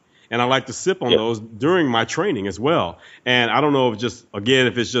tea. And I like to sip on those during my training as well. And I don't know if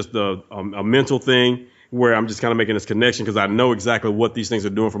it's just a mental thing, where I'm just kind of making this connection because I know exactly what these things are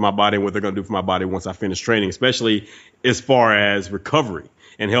doing for my body and what they're going to do for my body once I finish training, especially as far as recovery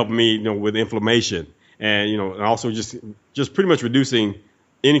and helping me, with inflammation and, and also just pretty much reducing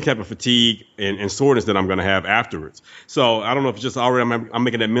any type of fatigue and soreness that I'm going to have afterwards. So I don't know if it's just already I'm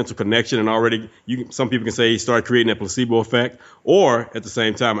making that mental connection and already some people can say start creating that placebo effect, or at the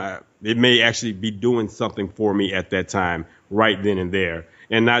same time, it may actually be doing something for me at that time right then and there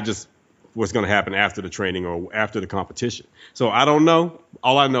and not just what's going to happen after the training or after the competition. So I don't know.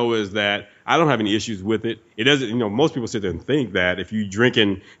 All I know is that I don't have any issues with it. It doesn't, most people sit there and think that if you're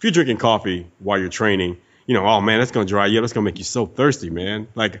drinking coffee while you're training, oh man, that's going to dry you up. That's going to make you so thirsty, man.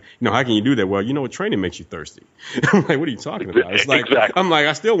 Like, how can you do that? Well, what training makes you thirsty. I'm like, what are you talking about? It's like, exactly. I'm like,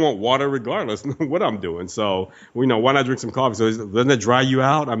 I still want water regardless of what I'm doing. So, why not drink some coffee? So doesn't it dry you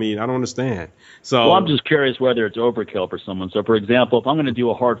out? I mean, I don't understand. So, well, I'm just curious whether it's overkill for someone. So, for example, if I'm going to do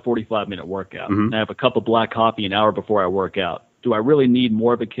a hard 45-minute workout and I have a cup of black coffee an hour before I work out, do I really need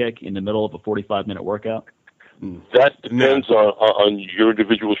more of a kick in the middle of a 45-minute workout? That depends on your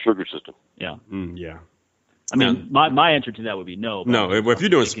individual sugar system. Yeah. Yeah. I mean, my answer to that would be no. No, if you're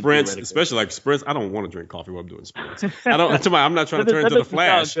doing sprints, especially like sprints, I don't want to drink coffee while I'm doing sprints. I'm not trying to turn into the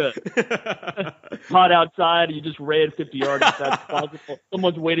Flash. Hot outside, you just ran 50 yards as fast as possible.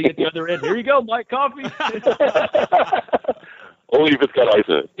 Someone's waiting at the other end. Here you go, Mike, coffee. Only if it's got ice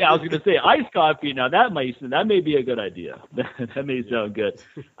in it. Yeah, I was going to say iced coffee. Now that may be a good idea. That may sound good.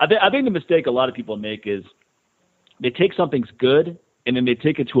 I think the mistake a lot of people make is they take something's good and then they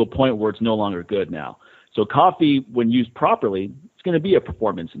take it to a point where it's no longer good now. So coffee, when used properly, it's going to be a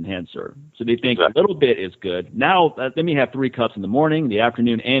performance enhancer. So they think a little bit is good. Now, let me have 3 cups in the morning, the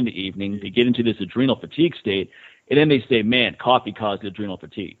afternoon, and the evening. They get into this adrenal fatigue state, and then they say, man, coffee caused adrenal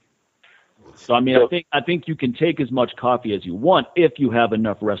fatigue. So, I mean, I think you can take as much coffee as you want if you have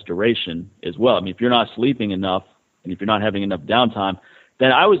enough restoration as well. I mean, if you're not sleeping enough and if you're not having enough downtime,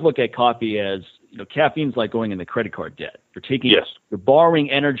 then I always look at coffee as, caffeine's like going into credit card debt. You're borrowing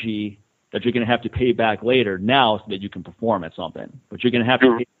energy that you're going to have to pay back later now so that you can perform at something. But you're going to have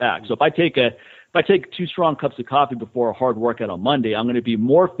to pay it back. So if I take 2 strong cups of coffee before a hard workout on Monday, I'm going to be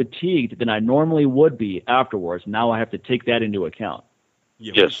more fatigued than I normally would be afterwards. Now I have to take that into account.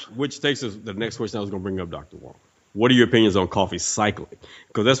 Yeah, yes. Which takes us to the next question I was going to bring up, Dr. Wong. What are your opinions on coffee cycling?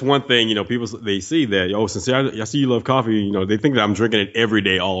 Because that's one thing, people, they see that, since I see you love coffee, they think that I'm drinking it every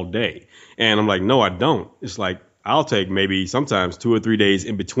day, all day. And I'm like, no, I don't. It's like, I'll take maybe sometimes 2 or 3 days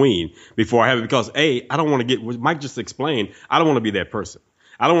in between before I have it because, I don't want to get, what Mike just explained, I don't want to be that person.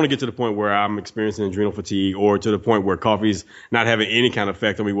 I don't want to get to the point where I'm experiencing adrenal fatigue or to the point where coffee's not having any kind of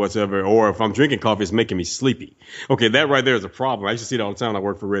effect on me whatsoever, or if I'm drinking coffee, it's making me sleepy. Okay, that right there is a problem. I used to see it all the time when I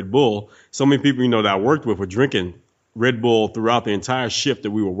worked for Red Bull. So many people, that I worked with were drinking Red Bull throughout the entire shift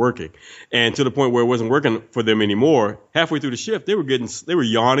that we were working, and to the point where it wasn't working for them anymore. Halfway through the shift, they were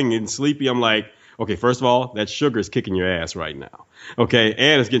yawning and sleepy. I'm like, okay, first of all, that sugar is kicking your ass right now. Okay,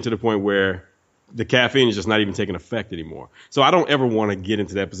 and it's getting to the point where the caffeine is just not even taking effect anymore. So I don't ever want to get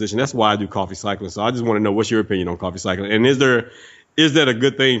into that position. That's why I do coffee cycling. So I just want to know, what's your opinion on coffee cycling, and is that a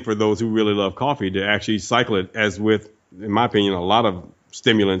good thing for those who really love coffee to actually cycle it, as with, in my opinion, a lot of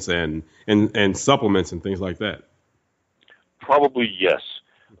stimulants and supplements and things like that? Probably yes.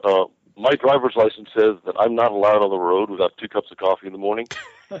 My driver's license says that I'm not allowed on the road without 2 cups of coffee in the morning,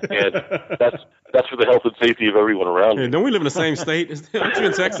 and that's for the health and safety of everyone around me. Hey, don't we live in the same state? Aren't you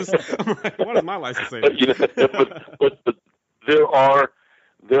in Texas? What does my license say? But there are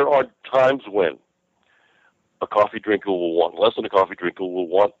times when a coffee drinker will want less, and a coffee drinker will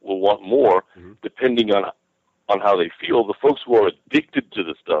want more, depending on how they feel. The folks who are addicted to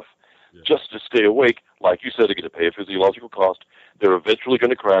the stuff, just to stay awake, like you said, are going to pay a physiological cost. They're eventually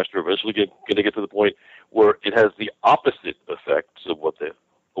going to crash. They're eventually going to get to the point where it has the opposite effects of what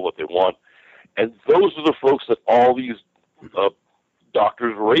they want. And those are the folks that all these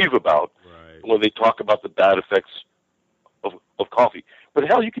doctors rave about when they talk about the bad effects of coffee. But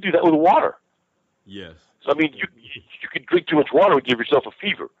hell, you could do that with water. Yes. So, I mean, you could drink too much water and give yourself a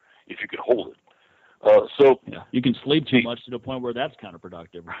fever if you could hold it. You can sleep too much to the point where that's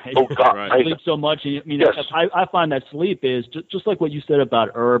counterproductive, right? Oh God, right. Sleep so much. I mean, yes. I find that sleep is just like what you said about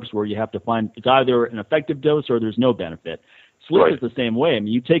herbs, where you have to find it's either an effective dose or there's no benefit. Sleep is the same way. I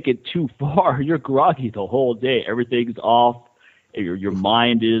mean, you take it too far, you're groggy the whole day. Everything's off. Your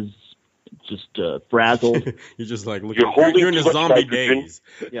mind is just frazzled. You're just like you're in the zombie days.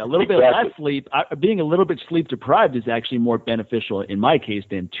 Yeah, a little bit less sleep. Being a little bit sleep deprived is actually more beneficial in my case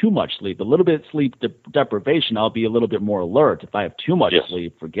than too much sleep. A little bit sleep deprivation, I'll be a little bit more alert. If I have too much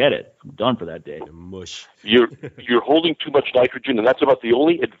sleep, forget it. I'm done for that day. Mush. You're holding too much nitrogen, and that's about the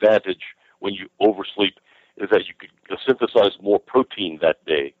only advantage when you oversleep, is that you could synthesize more protein that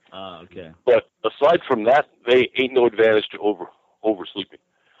day. Okay. But aside from that, they ain't no advantage to oversleeping.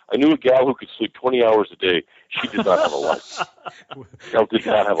 I knew a gal who could sleep 20 hours a day. She did not have a life. Gal did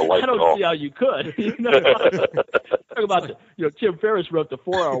not have a life at all. I don't see how you could. Talk about Tim Ferriss wrote the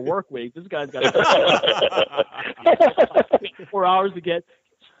 4-hour work week. This guy's got 4 hours to get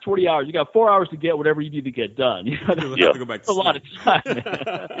 20 hours. You got 4 hours to get whatever you need to get done. You have to go back to sleep. A lot of time.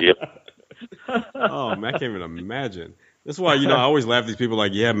 Oh man, I can't even imagine. That's why I always laugh at these people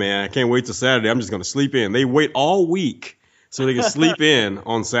like, yeah man, I can't wait till Saturday. I'm just gonna sleep in. They wait all week so they can sleep in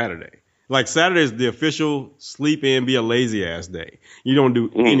on Saturday. Like Saturday is the official sleep in, be a lazy ass day. You don't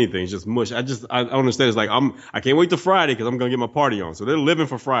do anything, it's just mush. I don't understand. It's like I can't wait till Friday because I'm gonna get my party on. So they're living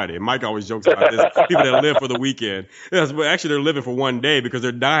for Friday. And Mike always jokes about this. People that live for the weekend. Yes, but actually they're living for one day because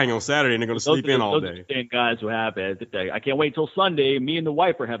they're dying on Saturday and they're gonna sleep in all day. Those are the same guys who have it. I can't wait till Sunday. Me and the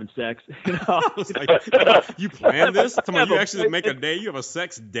wife are having sex. It's like, you plan this? You actually make a day. You have a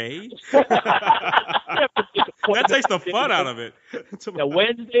sex day. That takes the fun out of it.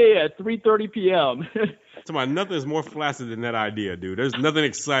 Wednesday at 3:30 p.m. Nothing is more flaccid than that idea, dude. There's nothing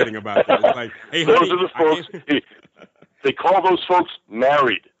exciting about that. It's like, hey, those honey, are the folks. They call those folks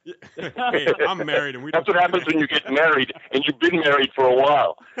married. Hey, I'm married, and that's what happens when you get married and you've been married for a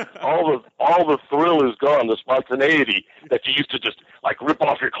while. All the thrill is gone. The spontaneity that you used to just like rip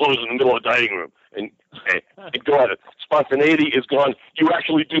off your clothes in the middle of the dining room and go at it. Spontaneity is gone. You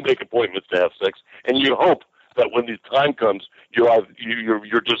actually do make appointments to have sex, and you hope that when the time comes, you're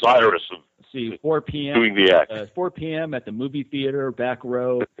desirous of 4 p.m. doing the act. 4 p.m. at the movie theater, back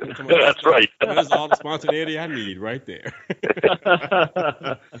row. That's right. That's all the spontaneity I need right there.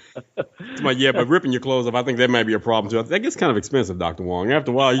 But ripping your clothes off, I think that might be a problem too. That gets kind of expensive, Dr. Wong.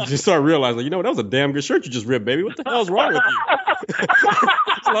 After a while, you just start realizing, that was a damn good shirt you just ripped, baby. What the hell's wrong with you?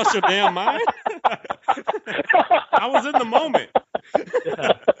 You lost your damn mind? I was in the moment.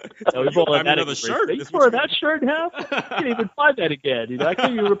 We both have another shirt. You tore that shirt in half? I can't even find that again. I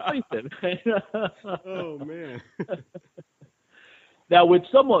can't even replace it. Oh man. Now, with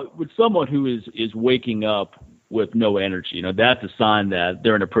someone who is waking up with no energy, that's a sign that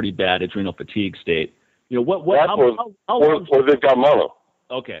they're in a pretty bad adrenal fatigue state. How long? Or they've got mono.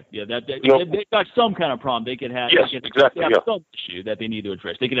 Okay, yeah, they've got some kind of problem. They could have, exactly, they have some issue that they need to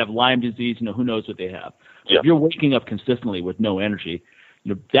address. They could have Lyme disease. Who knows what they have. Yeah. If you're waking up consistently with no energy,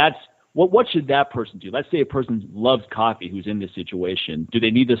 that's what should that person do? Let's say a person loves coffee who's in this situation. Do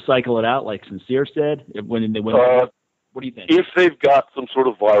they need to cycle it out, like Sincere said? What do you think? If they've got some sort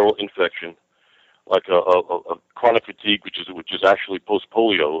of viral infection, like a chronic fatigue, which is actually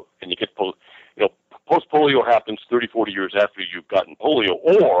post-polio, and you get post-polio happens 30, 40 years after you've gotten polio,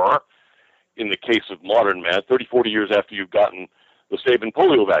 or in the case of modern man, 30, 40 years after you've gotten the Sabin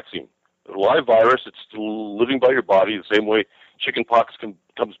polio vaccine. A live virus, it's still living by your body the same way chickenpox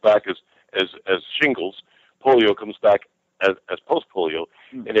comes back as shingles, polio comes back as post-polio,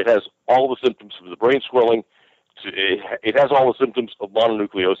 and it has all the symptoms of the brain swelling. It has all the symptoms of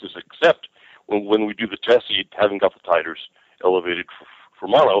mononucleosis, except when we do the test, you haven't got the titers elevated for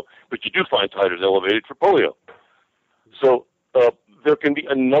mono, but you do find titers elevated for polio. So there can be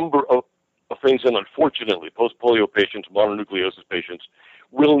a number of things, and unfortunately, post-polio patients, mononucleosis patients,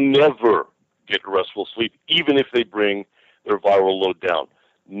 will never get restful sleep, even if they bring their viral load down.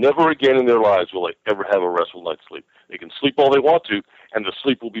 Never again in their lives will they ever have a restful night's sleep. They can sleep all they want to, and the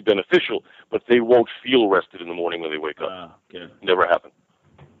sleep will be beneficial, but they won't feel rested in the morning when they wake up. Okay. Never happen,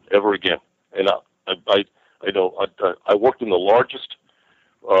 ever again. And I know I worked in the largest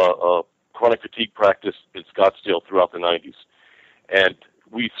chronic fatigue practice in Scottsdale throughout the 90s, and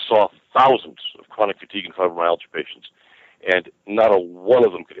we saw thousands of chronic fatigue and fibromyalgia patients, and not a one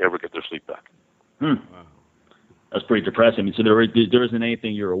of them could ever get their sleep back. Wow. That's pretty depressing. I mean, so there isn't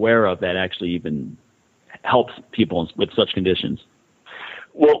anything you're aware of that actually even helps people with such conditions.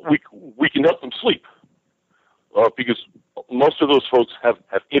 Well, we can help them sleep because most of those folks have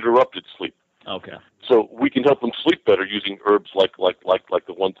interrupted sleep. Okay. So we can help them sleep better using herbs like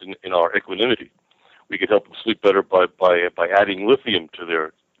the ones in our equanimity. We can help them sleep better by adding lithium to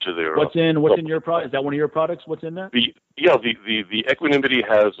their. What's in your product? Is that one of your products? What's in that? The equanimity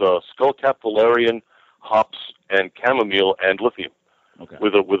has skullcap, valerian, hops, and chamomile and lithium, okay,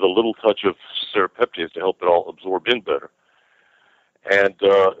 with a little touch of serapeptase to help it all absorb in better. And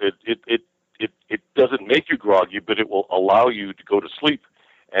it doesn't make you groggy, but it will allow you to go to sleep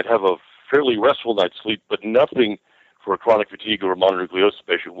and have a fairly restful night's sleep. But nothing for a chronic fatigue or a mononucleosis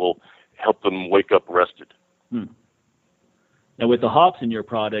patient will help them wake up rested. Now, with the hops in your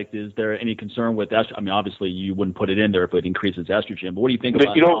product, is there any concern with estrogen? I mean, obviously, you wouldn't put it in there if it increases estrogen. But what do you think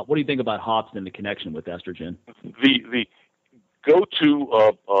about what do you think about hops and the connection with estrogen? The go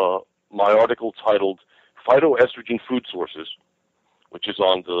to my article titled "Phytoestrogen Food Sources," which is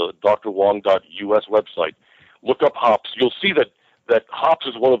on the drwong.us website. Look up hops. You'll see that hops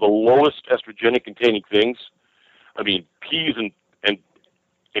is one of the lowest estrogenic containing things. I mean, peas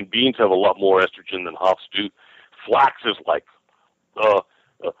and beans have a lot more estrogen than hops do. Flax is like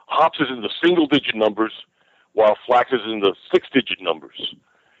hops is in the single-digit numbers, while flax is in the six-digit numbers.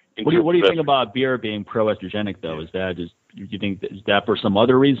 What do you think about beer being pro-estrogenic, though? Is you think is that for some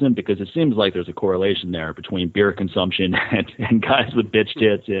other reason? Because it seems like there's a correlation there between beer consumption and guys with bitch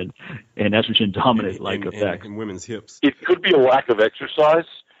tits and estrogen-dominant like effects. And women's hips. It could be a lack of exercise.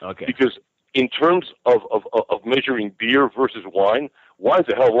 Okay. Because in terms of measuring beer versus wine's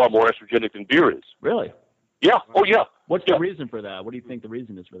a hell of a lot more estrogenic than beer is. Really? Yeah. Oh, yeah. What's the reason for that? What do you think the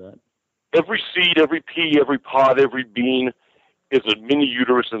reason is for that? Every seed, every pea, every pod, every bean is a mini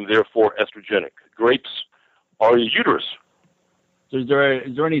uterus and therefore estrogenic. Grapes are a uterus. So is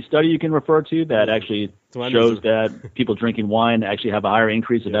there any study you can refer to that actually shows that people drinking wine actually have a higher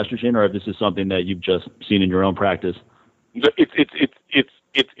increase of estrogen, or if this is something that you've just seen in your own practice? It's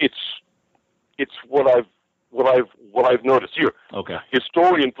what I've noticed here. Okay.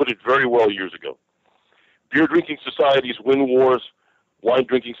 Historian put it very well years ago. Beer drinking societies win wars, wine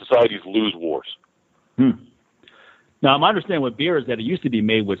drinking societies lose wars. Now, my understanding with beer is that it used to be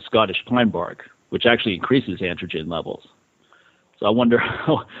made with Scottish pine bark, which actually increases androgen levels. So I wonder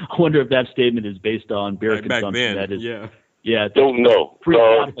if that statement is based on beer consumption. Back then, that is, yeah. Don't know.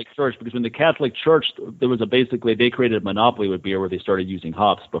 Pre-Catholic Church, because when the Catholic Church, there was they created a monopoly with beer where they started using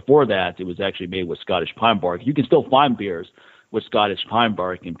hops. Before that, it was actually made with Scottish pine bark. You can still find beers with Scottish pine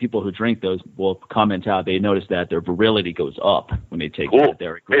bark, and people who drink those will comment how they notice that their virility goes up when they take that.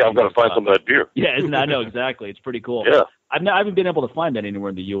 Hey, I've got to find some of that beer. Yeah, I know, exactly. It's pretty cool. Yeah. I haven't been able to find that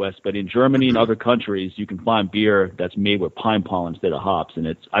anywhere in the U.S., but in Germany and other countries, you can find beer that's made with pine pollen instead of hops,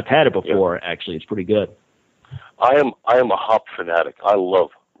 and I've had it before. Actually, it's pretty good. I am a hop fanatic. I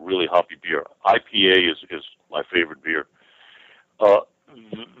love really hoppy beer. IPA is my favorite beer. The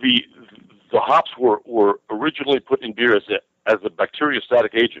hops were originally put in beer as a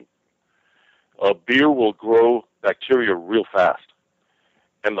bacteriostatic agent. Beer will grow bacteria real fast,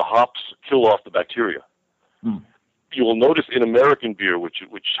 and the hops kill off the bacteria. You will notice in American beer, which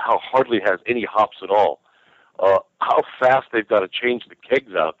hardly has any hops at all, how fast they've got to change the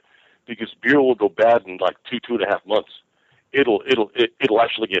kegs out, because beer will go bad in like 2.5 months. It'll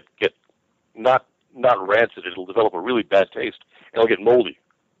actually get not not rancid. It'll develop a really bad taste, and it'll get moldy.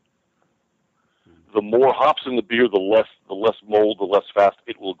 The more hops in the beer, the less mold, the less fast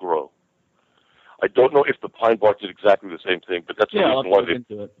it will grow. I don't know if the pine bark did exactly the same thing, but that's the reason why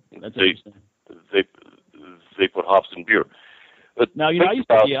they put hops in beer. But now, I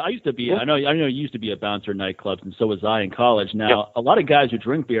used to be. I know you used to be a bouncer in nightclubs, and so was I in college. Now, a lot of guys who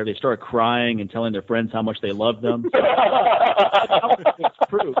drink beer, they start crying and telling their friends how much they love them. It's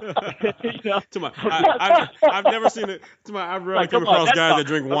true. I've never seen it. I've rarely come across guys that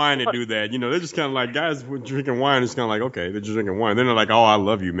drink wine and do that. They're just kind of like guys who drinking wine. It's kind of like, okay, they're just drinking wine. Then they're like, oh, I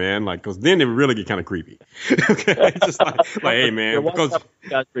love you, man. Like, because then they really get kind of creepy. Okay, just like, hey, man, because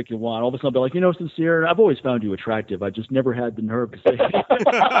guys drinking wine, all of a sudden, they'll be like, Sincere, I've always found you attractive. I just never had the nerve to say it.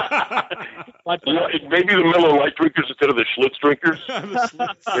 Maybe the Miller Lite drinkers instead of the Schlitz drinkers.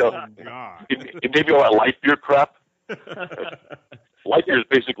 It may be all that light beer crap. Light beer is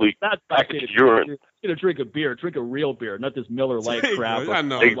basically packaged urine. You're going to drink a beer. Drink a real beer, not this Miller Lite crap. I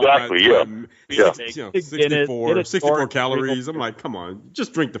know. Exactly, 64 calories. I'm like, come on.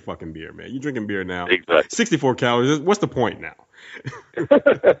 Just drink the fucking beer, man. You're drinking beer now. Exactly. 64 calories. What's the point now?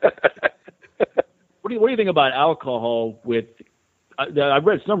 What do you think about alcohol with I've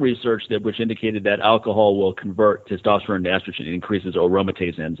read some research which indicated that alcohol will convert testosterone to estrogen. It increases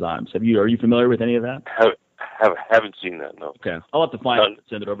aromatase enzymes. Are you familiar with any of that? Haven't seen that, no. Okay. I'll have to find it and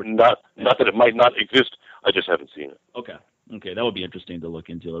send it over to you. Not that it might not exist. I just haven't seen it. Okay. That would be interesting to look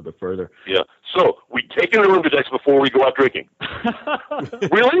into a little bit further. Yeah. So, we take in the Rolodex before we go out drinking.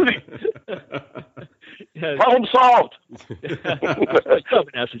 Real easy. Problem solved. You have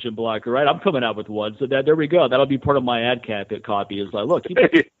an estrogen blocker, right? I'm coming out with one. So there we go. That'll be part of my ad copy. Is like, look, keep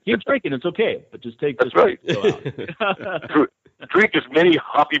drinking. It's okay. But just take this. That's right. Go out. Drink as many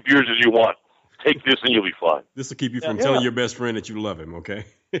hoppy beers as you want. Take this and you'll be fine. This will keep you from telling your best friend that you love him, okay?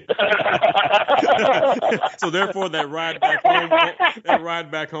 So therefore, that ride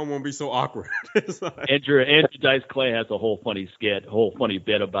back home won't be so awkward. Andrew Dice Clay has a whole funny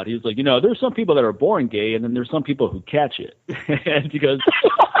bit about it. He's like, there's some people that are born gay, and then there's some people who catch it. And he goes,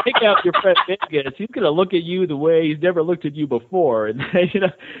 take out your friend Vegas. He's going to look at you the way he's never looked at you before. And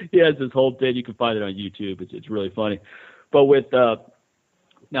he has this whole thing. You can find it on YouTube. It's really funny. But with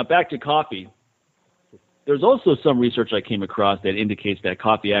now back to coffee. There's also some research I came across that indicates that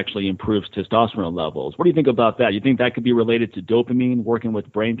coffee actually improves testosterone levels. What do you think about that? You think that could be related to dopamine working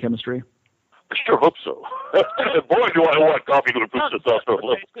with brain chemistry? I sure hope so. Boy, do I want coffee to improve testosterone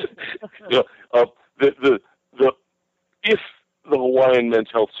levels. If the Hawaiian Men's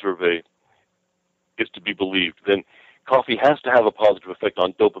Health Survey is to be believed, then coffee has to have a positive effect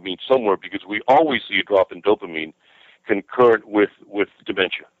on dopamine somewhere, because we always see a drop in dopamine concurrent with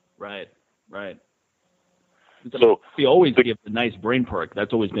dementia. Right. So we always give a nice brain perk.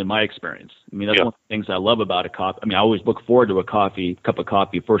 That's always been my experience. I mean, that's one of the things I love about a coffee. I mean, I always look forward to a cup of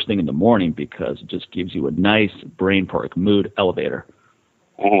coffee first thing in the morning, because it just gives you a nice brain perk, mood elevator.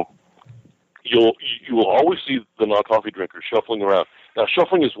 Mm-hmm. You will always see the non-coffee drinker shuffling around. Now,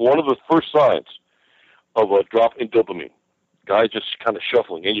 shuffling is one of the first signs of a drop in dopamine. Guy just kind of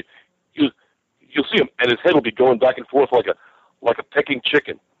shuffling, and you'll see him, and his head will be going back and forth like a pecking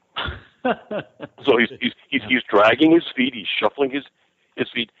chicken. So he's dragging his feet, he's shuffling his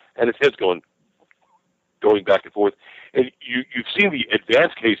feet, and his head's going back and forth. And you've seen the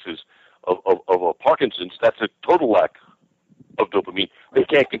advanced cases of Parkinson's. That's a total lack of dopamine. They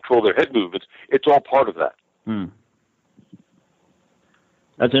can't control their head movements. It's all part of that.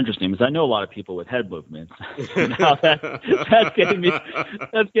 That's interesting, because I know a lot of people with head movements. Now that's getting me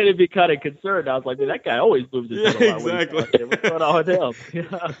kind of concerned. I was like, that guy always moves his head a lot. Exactly. What's going on with him?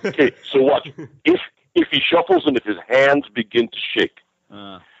 Yeah. Okay, so watch. If he shuffles and if his hands begin to shake,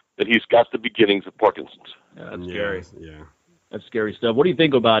 then he's got the beginnings of Parkinson's. Yeah, that's scary. Yeah. That's scary stuff. What do you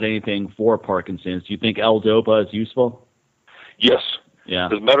think about anything for Parkinson's? Do you think L-Dopa is useful? Yes. Yeah.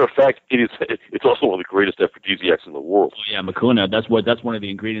 As a matter of fact, it's also one of the greatest aphrodisiacs in the world. Oh, yeah, Mucuna. That's one of the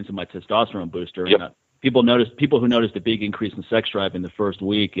ingredients in my testosterone booster. Yep. And, people who notice the big increase in sex drive in the first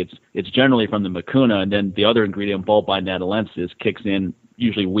week, it's generally from the Mucuna, and then the other ingredient, bulbinatolensis, kicks in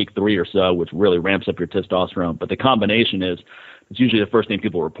usually week 3 or so, which really ramps up your testosterone. But the combination it's usually the first thing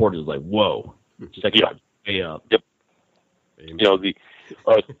people report is like, whoa, sex drive way up. Yep. The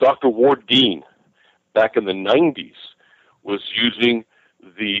Dr. Ward Dean back in the 90s was using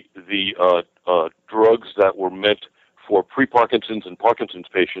the drugs that were meant for pre-Parkinson's and Parkinson's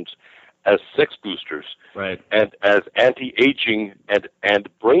patients as sex boosters, right, and as anti-aging and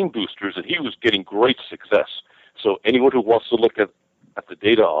brain boosters, and he was getting great success. So anyone who wants to look at the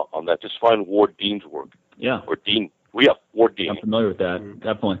data on that, just find Ward Dean's work. Yeah. Or Dean We have Wardini. I'm familiar with that,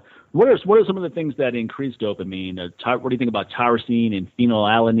 definitely. What are some of the things that increase dopamine? What do you think about tyrosine and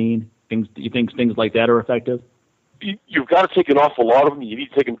phenylalanine? Do you think things like that are effective? You've got to take an awful lot of them. You need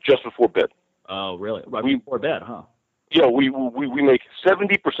to take them just before bed. Oh, really? Right before bed, huh? Yeah, we make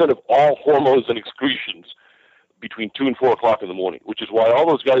 70% of all hormones and excretions between 2 and 4 o'clock in the morning, which is why all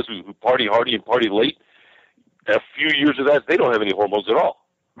those guys who party hardy and party late, a few years of that, they don't have any hormones at all.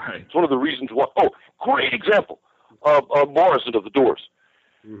 Right. It's one of the reasons why. Oh, great example. Morrison of the Doors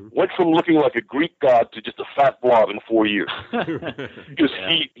went from looking like a Greek god to just a fat blob in 4 years because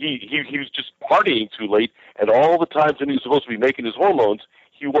he was just partying too late, and all the times when he was supposed to be making his hormones,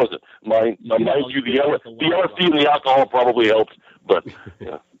 he wasn't. Mind you, the LSD and the alcohol probably helped, but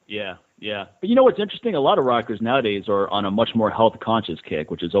yeah. Yeah. But you know what's interesting? A lot of rockers nowadays are on a much more health conscious kick,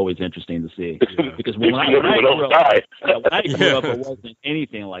 which is always interesting to see. Because when I grew up, it wasn't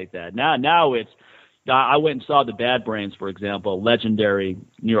anything like that. Now it's. I went and saw the Bad Brains, for example, legendary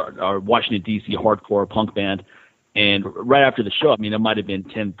Washington D.C. hardcore punk band. And right after the show, I mean, it might have been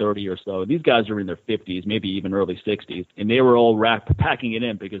 10:30 or so. These guys are in their 50s, maybe even early 60s, and they were all packing it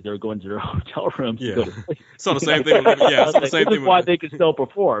in because they were going to their hotel rooms to go to sleep. So the same thing. The same thing. Why they could still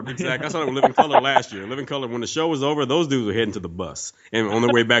perform. Exactly. I saw it with Living Color last year. Living Color, when the show was over, those dudes were heading to the bus and on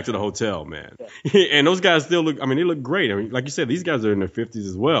their way back to the hotel, man. Yeah. And those guys still look. I mean, they look great. I mean, like you said, these guys are in their 50s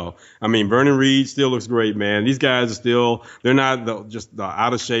as well. I mean, Vernon Reid still looks great, man. These guys are still. They're not just the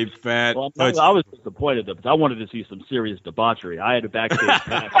out of shape, fat. Well, I was disappointed though, because I wanted to see some serious debauchery. I had a backstage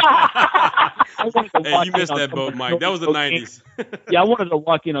pass. Hey, you missed that boat, Mike. That was the 90s. Yeah, I wanted to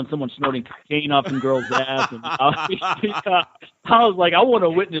walk in on someone snorting cocaine off some girl's ass. And I was like, I want to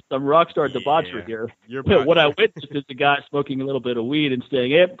witness some rock star debauchery here. What I witnessed is a guy smoking a little bit of weed and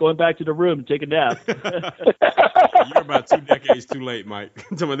saying, hey, going back to the room to take a nap. You're about 2 decades too late, Mike.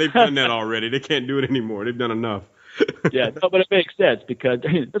 They've done that already. They can't do it anymore. They've done enough. Yeah, no, but it makes sense because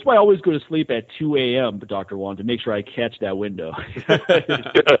that's why I always go to sleep at 2 a.m., Dr. Wong, to make sure I catch that window. I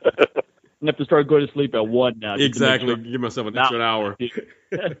have to start going to sleep at 1 now. Exactly. Sure give myself an extra hour.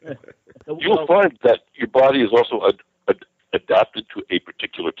 You'll find that your body is also adapted to a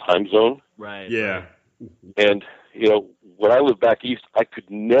particular time zone. Right. Yeah. And, when I lived back east, I could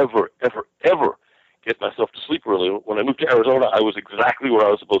never, ever, ever get myself to sleep early. When I moved to Arizona, I was exactly where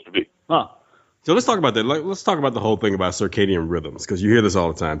I was supposed to be. Huh. So let's talk about that. Let's talk about the whole thing about circadian rhythms, because you hear this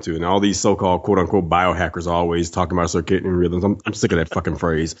all the time too, and all these so-called quote-unquote biohackers are always talking about circadian rhythms. I'm sick of that fucking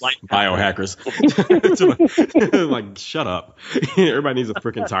phrase, biohackers. Like, shut up. Everybody needs a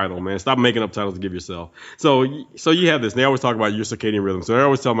freaking title, man. Stop making up titles to give yourself. So you have this. And they always talk about your circadian rhythm. So they're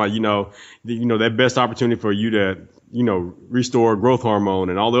always talking about that best opportunity for you to restore growth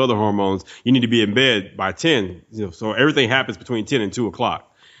hormone and all the other hormones. You need to be in bed by 10. So everything happens between 10 and 2 o'clock.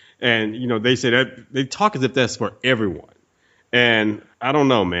 And, they say that they talk as if that's for everyone. And I don't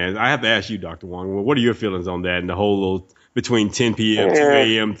know, man. I have to ask you, Dr. Wong, well, what are your feelings on that and the whole little between 10 p.m., 2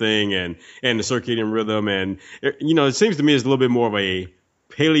 a.m. thing and the circadian rhythm? And, it seems to me it's a little bit more of a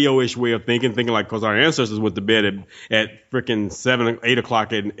paleo-ish way of thinking like, because our ancestors went to bed at freaking 7, 8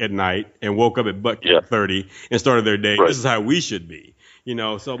 o'clock at night and woke up at buck 30 and started their day. Right. This is how we should be,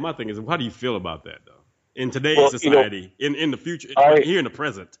 So my thing is, how do you feel about that, though? In today's society, in the future, here in the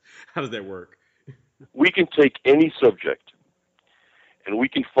present, how does that work? We can take any subject, and we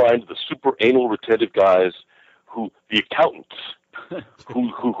can find the super anal retentive guys, the accountants,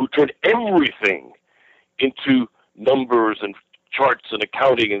 who turn everything into numbers and charts and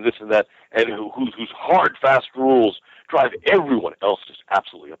accounting and this and that, and whose hard, fast rules drive everyone else just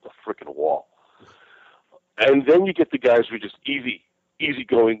absolutely up the frickin' wall. And then you get the guys who are just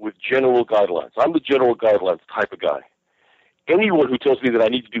easygoing with general guidelines. I'm the general guidelines type of guy. Anyone who tells me that I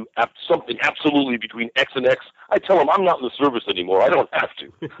need to do something absolutely between X and X, I tell them I'm not in the service anymore. I don't have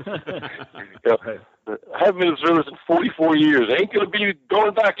to. I haven't been in the service in 44 years. I ain't going to be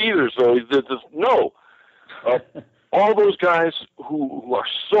going back either. So no. All those guys who are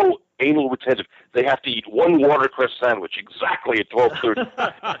so anal retentive, they have to eat one watercress sandwich exactly at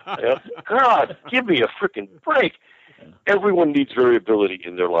 12:30. God, give me a freaking break. Everyone needs variability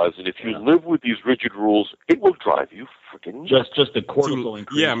in their lives, and if you live with these rigid rules, it will drive you freaking nuts. Just the cortisol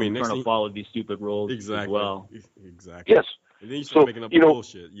increase. Yeah, I mean, trying to follow these stupid rules exactly. as well. Exactly. Yes. And then you start making up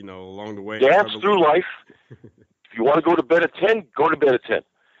bullshit, along the way. Dance through life. If you want to go to bed at 10, go to bed at 10.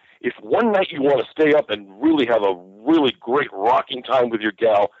 If one night you want to stay up and really have a really great rocking time with your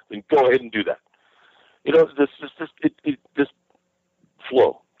gal, then go ahead and do that. This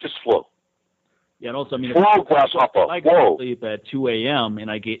flow. Just flow. Yeah, and also, I mean, Whoa, grasshopper. if I go to sleep at 2 a.m. and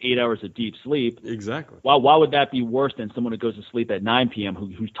I get 8 hours of deep sleep, exactly. Why would that be worse than someone who goes to sleep at 9 p.m.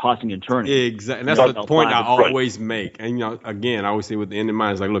 who's tossing and turning? Exactly. And that's the point I always make. And, again, I always say with the end in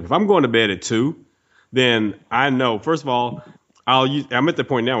mind, it's like, look, if I'm going to bed at 2, then I know, first of all, I'm at the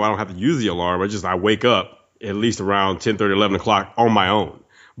point now where I don't have to use the alarm. I wake up at least around 10:30, 11 o'clock on my own.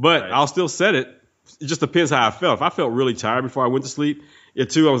 But I'll still set it. It just depends how I felt. If I felt really tired before I went to sleep, at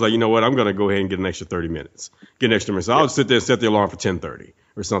 2, I was like, you know what? I'm going to go ahead and get an extra 30 minutes. So I'll sit there and set the alarm for 10:30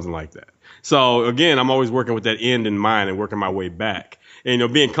 or something like that. So, again, I'm always working with that end in mind and working my way back.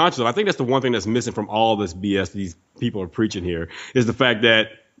 And, being conscious of, I think that's the one thing that's missing from all this BS these people are preaching here is the fact that,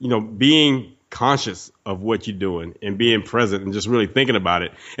 being conscious of what you're doing and being present and just really thinking about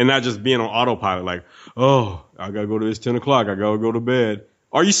it and not just being on autopilot like, oh, I got to go to this 10 o'clock. I got to go to bed.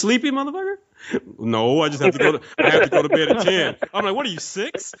 Are you sleepy, motherfucker? No, I just have to go to bed at 10. I'm like, what are you,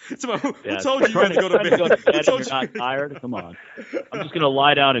 6? Who told you had to go to bed? And you're not tired? Come on. I'm just going to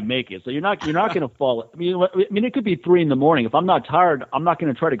lie down and make it. So you're not going to fall. I mean, it could be 3 in the morning. If I'm not tired, I'm not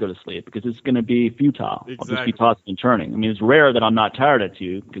going to try to go to sleep because it's going to be futile. Exactly. I'll just be tossing and turning. I mean, it's rare that I'm not tired at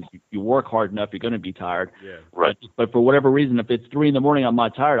 2 because you work hard enough, you're going to be tired. Yeah. Right. But for whatever reason, if it's 3 in the morning, I'm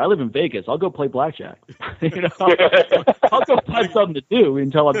not tired. I live in Vegas. I'll go play blackjack. I'll go find something to do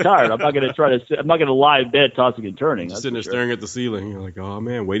until I'm tired. I'm not going to lie in bed tossing and turning. Just sitting there staring at the ceiling. You're like, oh,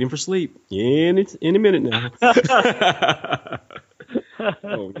 man, waiting for sleep. Any minute now.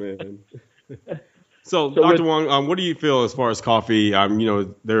 Oh, man. So Dr. Wong, what do you feel as far as coffee?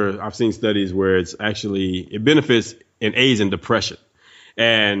 I've seen studies where it benefits and aids in depression.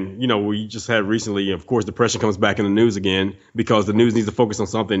 And, we just had recently, of course, depression comes back in the news again because the news needs to focus on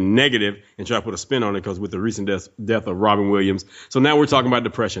something negative and try to put a spin on it because with the recent death of Robin Williams. So now we're talking about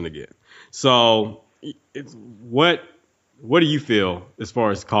depression again. So what do you feel as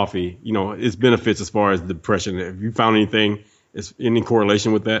far as coffee, its benefits as far as depression? Have you found anything, any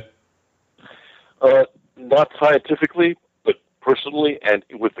correlation with that? Not scientifically, but personally, and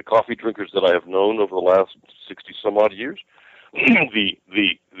with the coffee drinkers that I have known over the last 60 some odd years,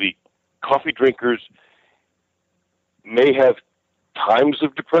 the coffee drinkers may have times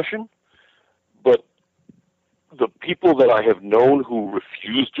of depression, but the people that I have known who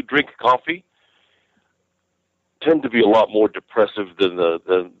refuse to drink coffee tend to be a lot more depressive than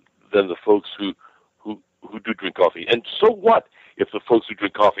the folks who do drink coffee. And so what if the folks who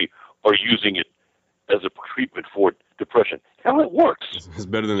drink coffee are using it as a treatment for depression? Hell, it works. It's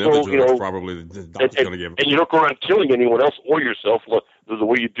better than the other drugs probably the doctor's going to give. And you don't go around killing anyone else or yourself the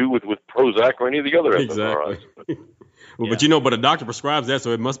way you do with Prozac or any of the other SSRIs. Exactly. But a doctor prescribes that,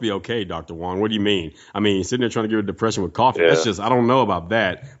 so it must be okay, Dr. Wong. What do you mean? I mean, sitting there trying to get rid of depression with coffee, that's just, I don't know about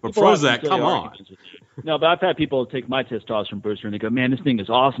that. But people Prozac, come on. No, but I've had people take my testosterone booster and they go, man, this thing is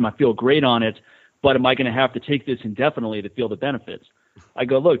awesome. I feel great on it, but am I going to have to take this indefinitely to feel the benefits? I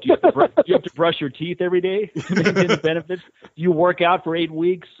go, look, do you have to brush your teeth every day to maintain the benefits? Do you work out for 8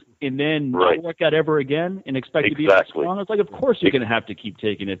 weeks and then not work out ever again and expect to be strong? It's like, of course you're going to have to keep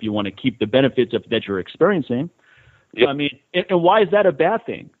taking it if you want to keep the benefits that you're experiencing. Yep. I mean, and why is that a bad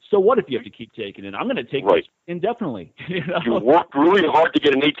thing? So what if you have to keep taking it? I'm going to take it indefinitely. You worked really hard to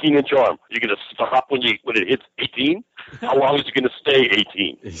get an 18-inch arm. You're going to stop when it hits 18? How long is it going to stay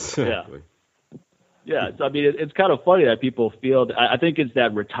 18? Exactly. Yeah, so I mean, it's kind of funny that people feel. I think it's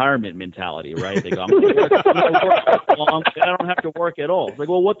that retirement mentality, right? They go, I'm going to work long, and I don't have to work at all. It's like,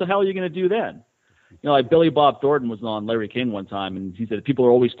 well, what the hell are you going to do then? Like Billy Bob Thornton was on Larry King one time, and he said people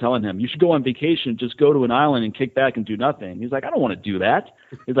are always telling him, you should go on vacation, just go to an island and kick back and do nothing. He's like, I don't want to do that.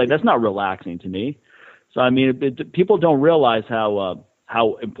 He's like, that's not relaxing to me. So I mean, people don't realize how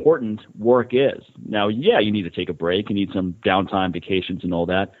important work is. Now, yeah, you need to take a break, you need some downtime, vacations, and all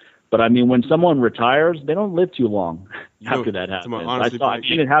that. But I mean, when someone retires, they don't live too long after that happens. I've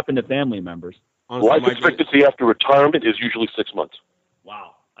seen it happen to family members. Life expectancy after retirement is usually 6 months.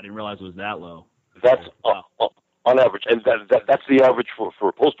 Wow, I didn't realize it was that low. That's on average, and that's the average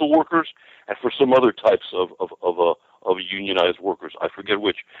for postal workers and for some other types of unionized workers. I forget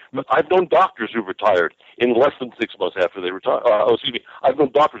which, but I've known doctors who've retired in less than 6 months after they retired. I've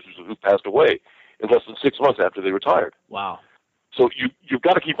known doctors who passed away in less than 6 months after they retired. Wow. So you've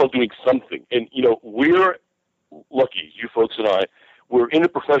got to keep on doing something. And, we're lucky, you folks and I, we're in a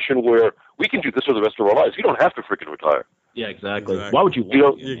profession where we can do this for the rest of our lives. You don't have to freaking retire. Yeah, exactly. Why would you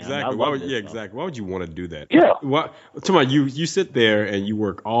want to? Exactly. Why would you want to do that? Yeah. You sit there and you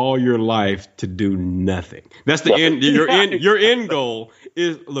work all your life to do nothing. That's the end. Your end goal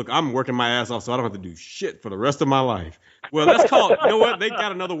is, look, I'm working my ass off so I don't have to do shit for the rest of my life. Well, that's called, you know what? They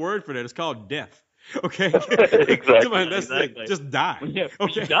got another word for that. It's called death. Okay, Exactly. That's Exactly. just die. Yeah,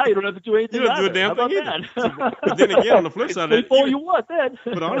 Okay, you die, you don't have to do anything. you don't do a either. damn How thing about either. that? But then again, on the flip side, of Sleep that, all you want then.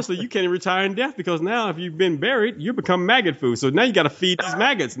 but honestly, you can't even retire in death because now if you've been buried, you become maggot food. So now you got to feed these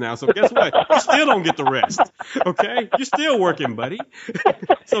maggots now. So guess what? You still don't get the rest. Okay, you're still working, buddy.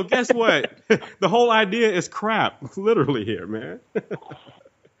 So guess what? The whole idea is crap, literally here, man.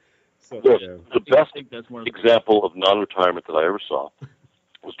 So, The best I think that's one of the example of non-retirement that I ever saw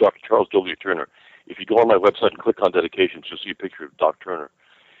was Dr. Charles W. Turner. If you go on my website and click on dedications, you'll see a picture of Doc Turner.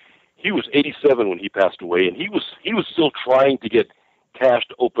 He was 87 when he passed away, and he was still trying to get cash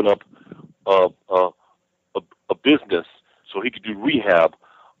to open up a business so he could do rehab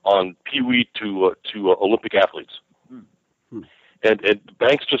on Pee-wee to Olympic athletes. And the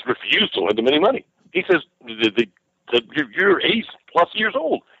banks just refused to lend him any money. He says, you're 80 plus years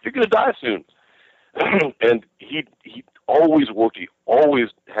old. You're going to die soon. And he always worked. He always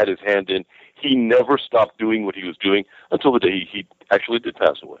had his hand in. He never stopped doing what he was doing until the day he actually did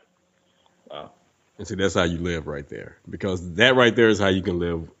pass away. Wow. And see, that's how you live right there. Because that right there is how you can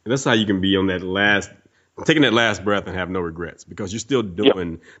live. That's how you can be on that taking that last breath and have no regrets because you're still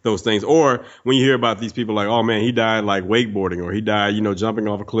doing those things. Or when you hear about these people like, oh man, he died like wakeboarding or he died, jumping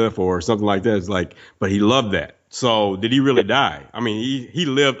off a cliff or something like that. It's like, but he loved that. So did he really die? I mean, he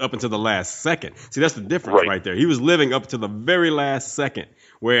lived up until the last second. See, that's the difference right there. He was living up to the very last second.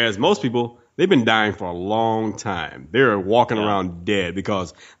 Whereas most people, they've been dying for a long time. They're walking around dead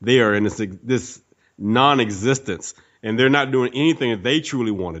because they are in this non-existence. And they're not doing anything that they truly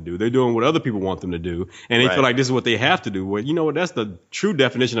want to do. They're doing what other people want them to do. And they feel like this is what they have to do. Well, you know what? That's the true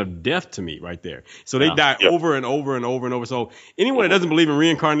definition of death to me right there. So they die over and over and over and over. So anyone that doesn't believe in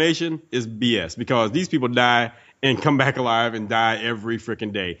reincarnation is BS because these people die and come back alive and die every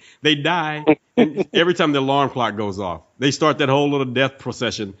freaking day. They die every time the alarm clock goes off. They start that whole little death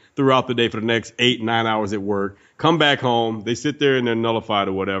procession throughout the day for the next 8-9 hours at work, come back home, they sit there and they're nullified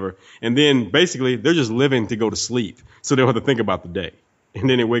or whatever. And then basically they're just living to go to sleep. So they don't have to think about the day. And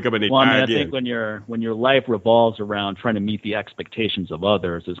then they wake up and they die again. I think when your life revolves around trying to meet the expectations of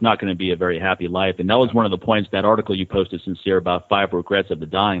others, it's not going to be a very happy life. And that was one of the points, that article you posted, Sincere, about 5 regrets of the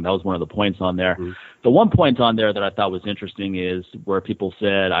dying. That was one of the points on there. Mm-hmm. The one point on there that I thought was interesting is where people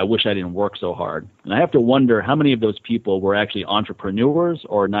said, I wish I didn't work so hard. And I have to wonder how many of those people were actually entrepreneurs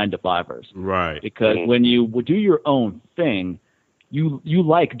or 9-to-5ers. Right. Because when you do your own thing, you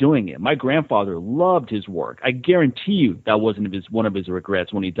like doing it. My grandfather loved his work. I guarantee you that wasn't one of his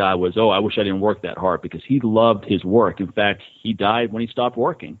regrets when he died was, I wish I didn't work that hard, because he loved his work. In fact, he died when he stopped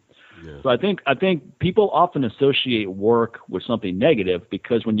working. Yeah. So I think people often associate work with something negative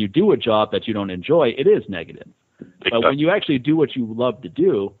because when you do a job that you don't enjoy, it is negative. Exactly. But when you actually do what you love to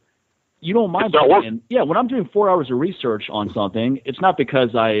do, you don't mind it. And when I'm doing 4 hours of research on something, it's not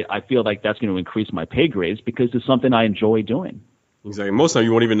because I feel like that's going to increase my pay grades, because it's something I enjoy doing. Exactly. Most of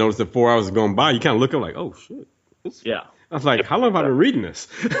you won't even notice that 4 hours is going by. You kind of look up like, oh, shit. I was like, how long have I been reading this?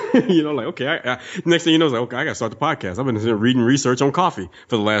 Okay. Next thing you know, it's like, okay, I got to start the podcast. I've been reading research on coffee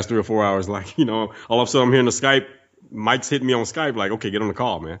for the last 3 or 4 hours. Like, all of a sudden I'm hearing the Skype. Mike's hitting me on Skype like, okay, get on the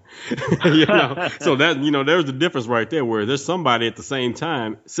call, man. So that, there's the difference right there where there's somebody at the same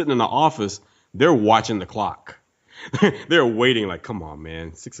time sitting in the office. They're watching the clock. They're waiting like, come on,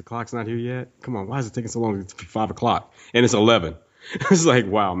 man. 6 o'clock's not here yet. Come on. Why is it taking so long? It's 5 o'clock and it's 11. It's like,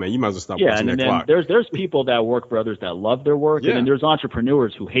 wow, man, you might as well stop watching that clock. Yeah, and then there's people that work for others that love their work, and then there's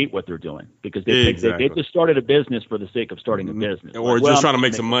entrepreneurs who hate what they're doing because they just started a business for the sake of starting a business. Or just trying to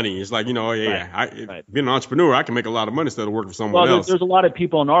make some money. It's like, being an entrepreneur, I can make a lot of money instead of working for someone else. There's a lot of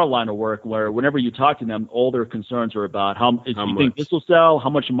people in our line of work where whenever you talk to them, all their concerns are about do you think this will sell?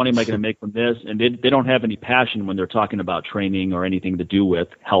 How much money am I going to make from this? And they don't have any passion when they're talking about training or anything to do with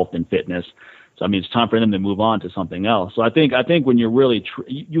health and fitness. So, it's time for them to move on to something else. So I think when you're really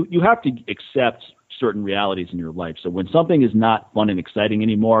you have to accept certain realities in your life. So when something is not fun and exciting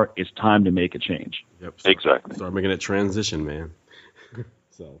anymore, it's time to make a change. Yep. Exactly. Start making that transition, man.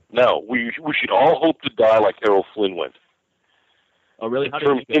 So now we should all hope to die like Errol Flynn went. Oh, really? How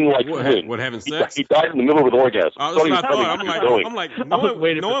what having sex? He died in the middle of an orgasm. I'm like,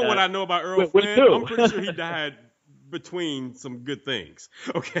 knowing what I know about Errol Flynn, I'm pretty sure he died between some good things.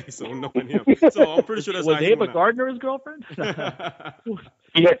 Okay, so knowing him. So I'm pretty sure that's was Ava Gardner his girlfriend?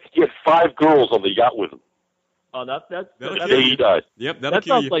 He had 5 girls on the yacht with him. Oh, that's he died. Yep, that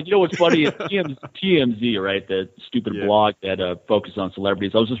sounds like, what's funny is TMZ, right? The stupid blog that focuses on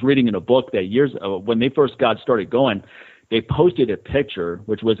celebrities. I was just reading in a book that years when they first got started going, they posted a picture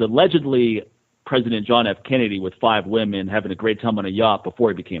which was allegedly President John F. Kennedy with 5 women having a great time on a yacht before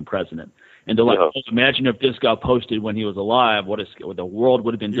he became president. And they're like, imagine if this got posted when he was alive, the world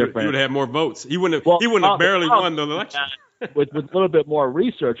would have been different. He would have had more votes. He wouldn't have barely won the election. With a little bit more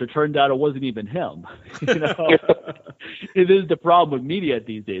research, it turned out it wasn't even him. It is the problem with media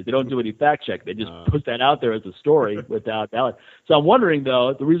these days. They don't do any fact check. They just put that out there as a story without that. So I'm wondering,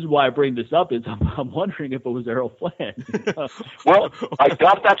 though, the reason why I bring this up is I'm wondering if it was Errol Flynn. Well, I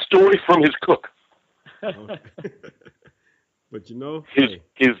got that story from his cook. But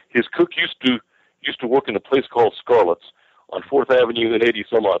his cook used to work in a place called Scarlett's on 4th Avenue and 80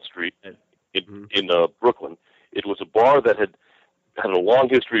 some odd Street in Brooklyn. It was a bar that had a long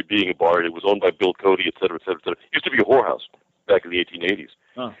history of being a bar. It was owned by Bill Cody, et cetera, et cetera, et cetera. It used to be a whorehouse back in the 1880s.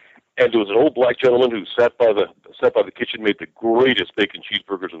 Oh. And there was an old black gentleman who sat by the kitchen, made the greatest bacon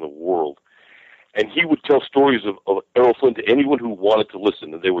cheeseburgers in the world. And he would tell stories of Errol Flynn to anyone who wanted to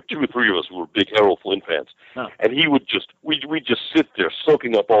listen. And there were 2 or 3 of us who were big Errol Flynn fans. Oh. And he would we'd just sit there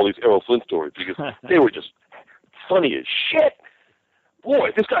soaking up all these Errol Flynn stories because they were just funny as shit.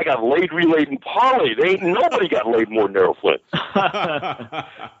 Boy, this guy got laid, relayed, and parlayed. Ain't nobody got laid more than Errol Flynn.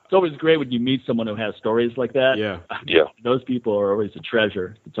 It's always great when you meet someone who has stories like that. Yeah. Those people are always a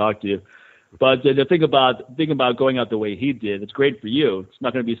treasure to talk to. But the thing about going out the way he did, it's great for you. It's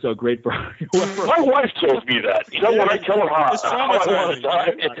not going to be so great for my wife tells me that. You know, when I tell her how I want to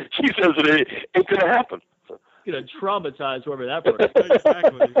die, she says it ain't going to happen. Going to traumatize whoever that person is.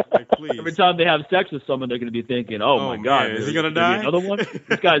 Exactly. Like, please. Every time they have sex with someone, they're going to be thinking, "Oh my God, is he going to die? Another one?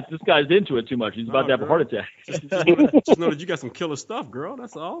 This guy's into it too much. He's about to have a heart attack." Just know that you got some killer stuff, girl.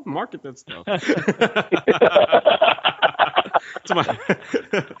 That's all. Market that stuff.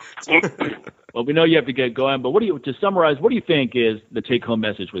 Well, we know you have to get going, but to summarize, what do you think is the take-home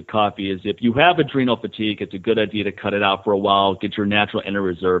message with coffee? Is if you have adrenal fatigue, it's a good idea to cut it out for a while, get your natural energy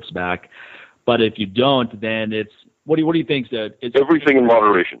reserves back. But if you don't, then what do you think? It's everything in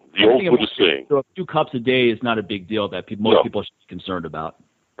moderation. The old Buddhist saying. So a few cups a day is not a big deal that most people should be concerned about.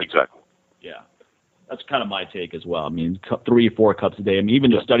 Exactly. Yeah, that's kind of my take as well. I mean, 3 or 4 cups a day. I mean, even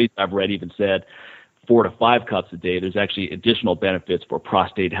the studies I've read even said 4 to 5 cups a day. There's actually additional benefits for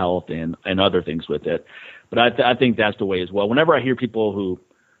prostate health and other things with it. But I think that's the way as well. Whenever I hear people who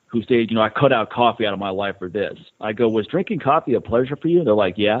say, I cut out coffee out of my life for this. I go, was drinking coffee a pleasure for you? They're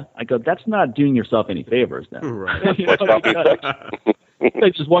like, yeah. I go, that's not doing yourself any favors then. Right.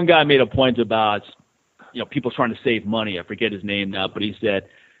 Like just one guy made a point about, people trying to save money. I forget his name now, but he said,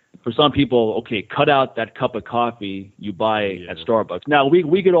 for some people, okay, cut out that cup of coffee you buy at Starbucks. Now,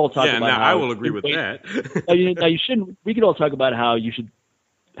 we could all talk about how... I will agree with that. Now, you shouldn't... We could all talk about how you should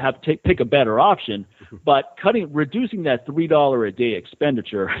pick a better option, but reducing that $3 a day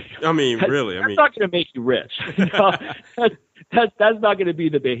expenditure. I mean, really, that's not going to make you rich. That's not going to be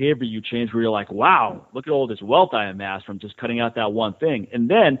the behavior you change where you're like, wow, look at all this wealth I amassed from just cutting out that one thing. And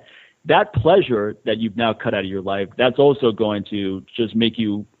then that pleasure that you've now cut out of your life, that's also going to just make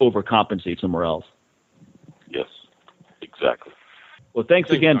you overcompensate somewhere else. Yes, exactly. Well, thanks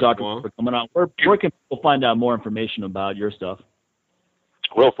again, Dr. Wong, for coming on. Where can people find out more information about your stuff?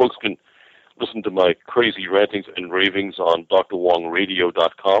 Well, folks can listen to my crazy rantings and ravings on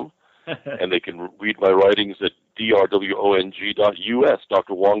drwongradio.com, and they can read my writings at drwong.us,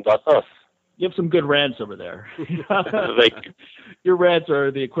 drwong.us. You have some good rants over there. Thank you. Your rants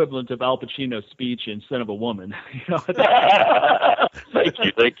are the equivalent of Al Pacino's speech in Son of a Woman. Thank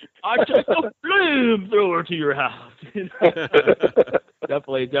you. I took a flamethrower to your house.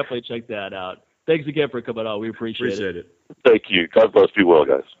 Definitely check that out. Thanks again for coming on. We appreciate it. Thank you. God bless. Be well,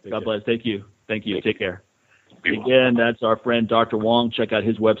 guys. God bless. Thank you. Take care. Again, that's our friend Dr. Wong. Check out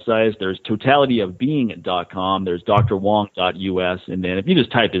his websites. There's totalityofbeing.com. There's drwong.us. And then if you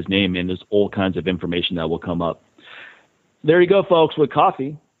just type his name in, there's all kinds of information that will come up. There you go, folks, with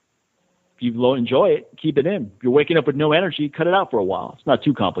coffee. If you enjoy it, keep it in. If you're waking up with no energy, cut it out for a while. It's not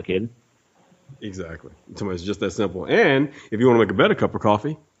too complicated. Exactly. It's just that simple. And if you want to make a better cup of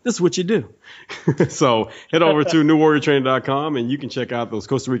coffee, this is what you do. So head over to newwarriortraining.com and you can check out those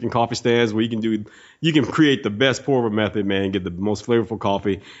Costa Rican coffee stands where you can create the best pour over method, man, get the most flavorful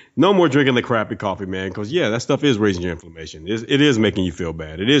coffee. No more drinking the crappy coffee, man, because, that stuff is raising your inflammation. It is making you feel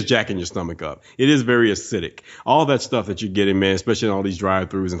bad. It is jacking your stomach up. It is very acidic. All that stuff that you're getting, man, especially in all these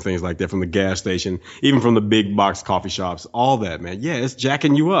drive-thrus and things like that from the gas station, even from the big box coffee shops, all that, man. Yeah, it's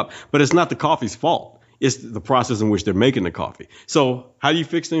jacking you up, but it's not the coffee's fault. It's the process in which they're making the coffee. So how do you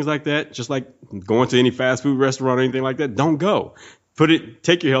fix things like that? Just like going to any fast food restaurant or anything like that? Don't go.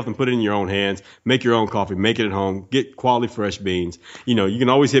 Take your health and put it in your own hands. Make your own coffee. Make it at home. Get quality fresh beans. You can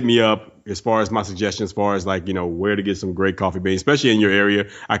always hit me up as far as my suggestions, as far as where to get some great coffee beans, especially in your area.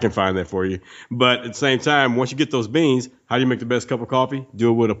 I can find that for you. But at the same time, once you get those beans, how do you make the best cup of coffee?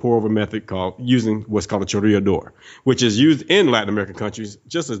 Do it with a pour over method using what's called a chorrillador, which is used in Latin American countries,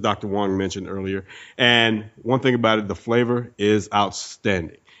 just as Dr. Wong mentioned earlier. And one thing about it, the flavor is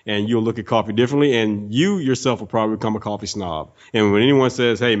outstanding. And you'll look at coffee differently, and you yourself will probably become a coffee snob. And when anyone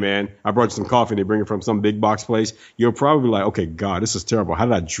says, hey, man, I brought you some coffee, and they bring it from some big box place, you're probably like, okay, God, this is terrible. How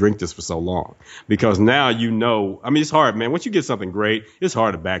did I drink this for so long? Because now it's hard, man. Once you get something great, it's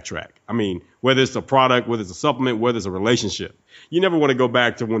hard to backtrack. Whether it's a product, whether it's a supplement, whether it's a relationship. You never want to go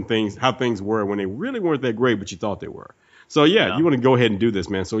back to how things were when they really weren't that great, but you thought they were. So, yeah, you want to go ahead and do this,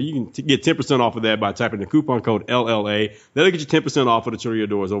 man. So you can get 10% off of that by typing the coupon code LLA. That'll get you 10% off of the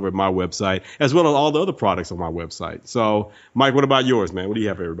chorrilladors over at my website, as well as all the other products on my website. So, Mike, what about yours, man? What do you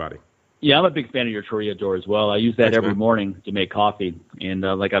have for everybody? Yeah, I'm a big fan of your chorrillador as well. I use that every morning to make coffee. And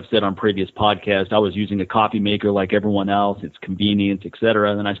like I've said on previous podcasts, I was using a coffee maker like everyone else. It's convenient, et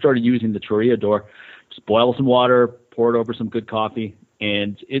cetera. And then I started using the chorrillador. Just boil some water, pour it over some good coffee.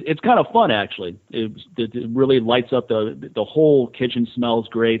 And it's kind of fun, actually. It really lights up the whole kitchen. Smells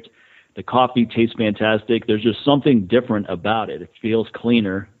great. The coffee tastes fantastic. There's just something different about it. It feels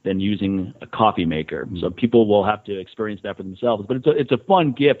cleaner than using a coffee maker. Mm-hmm. So people will have to experience that for themselves. But it's a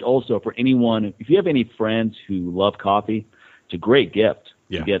fun gift also for anyone. If you have any friends who love coffee, it's a great gift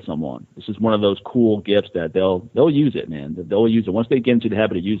to get someone. This is one of those cool gifts that they'll use it, man. They'll use it. Once they get into the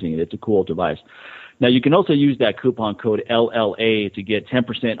habit of using it, it's a cool device. Now, you can also use that coupon code LLA to get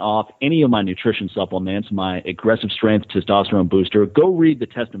 10% off any of my nutrition supplements, my aggressive strength testosterone booster. Go read the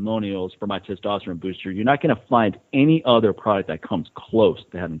testimonials for my testosterone booster. You're not going to find any other product that comes close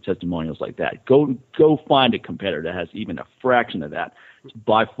to having testimonials like that. Go find a competitor that has even a fraction of that. It's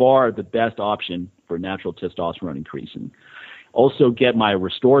by far the best option for natural testosterone increasing. Also get my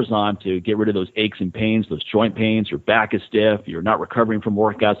Restorezyme to get rid of those aches and pains, those joint pains. Your back is stiff. You're not recovering from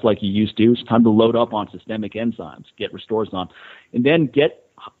workouts like you used to. It's time to load up on systemic enzymes. Get Restorezyme. And then get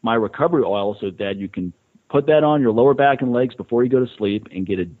my recovery oil so that you can put that on your lower back and legs before you go to sleep and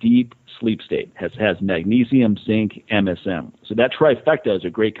get a deep sleep state. It has magnesium, zinc, MSM. So that trifecta is a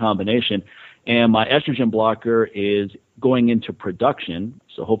great combination. And my estrogen blocker is going into production,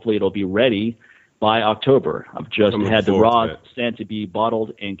 so hopefully it'll be ready by October. I've just had the raw sent to be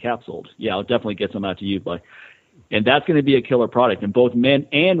bottled and capsuled. Yeah, I'll definitely get some out to you. And that's going to be a killer product, and both men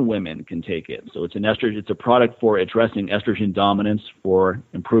and women can take it. So it's it's a product for addressing estrogen dominance, for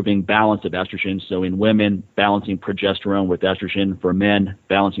improving balance of estrogen. So in women, balancing progesterone with estrogen. For men,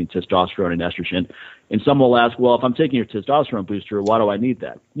 balancing testosterone and estrogen. And some will ask, well, if I'm taking your testosterone booster, why do I need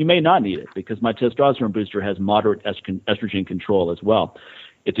that? You may not need it because my testosterone booster has moderate estrogen control as well.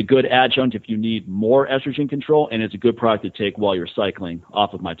 It's a good adjunct if you need more estrogen control, and it's a good product to take while you're cycling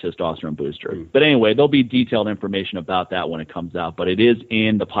off of my testosterone booster. But anyway, there'll be detailed information about that when it comes out, but it is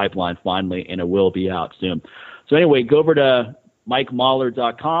in the pipeline finally, and it will be out soon. So anyway, go over to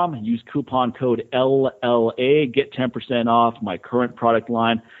MikeMahler.com, use coupon code LLA, get 10% off my current product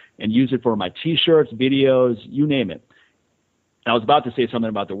line, and use it for my T-shirts, videos, you name it. I was about to say something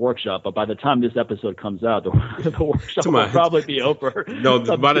about the workshop, but by the time this episode comes out, the workshop will probably be over. No,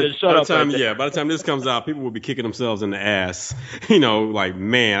 by the time this comes out, people will be kicking themselves in the ass. Like,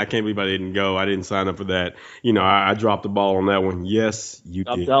 man, I can't believe I didn't go. I didn't sign up for that. I dropped the ball on that one. Yes, you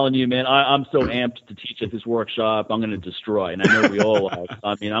did. I'm telling you, man, I'm so amped to teach at this workshop. I'm going to destroy, and I know we all are.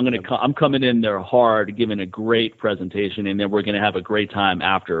 I'm coming in there hard, giving a great presentation, and then we're going to have a great time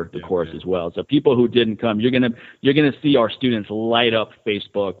after the course as well. So people who didn't come, you're going to see our students light up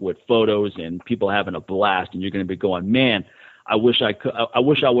Facebook with photos and people having a blast, and you're going to be going, man, I wish I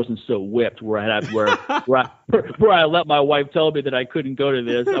wasn't so whipped where I let my wife tell me that I couldn't go to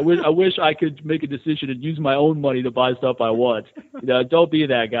this. I wish I could make a decision and use my own money to buy stuff I want. Don't be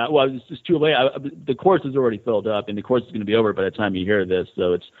that guy. Well, it's just too late. The course is already filled up, and the course is going to be over by the time you hear this.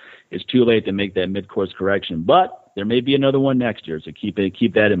 So it's too late to make that mid-course correction. But there may be another one next year, so keep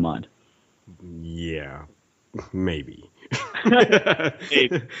that in mind. Yeah, maybe. We'll see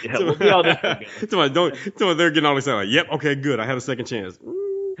how this goes. They're getting all excited. Like, yep, okay, good. I had a second chance.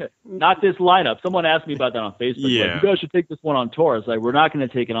 Not this lineup. Someone asked me about that on Facebook. Yeah. Like, you guys should take this one on tour. It's like, we're not going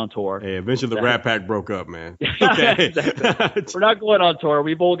to take it on tour. Hey, eventually the Rat Pack broke up, man. Okay. Exactly. We're not going on tour.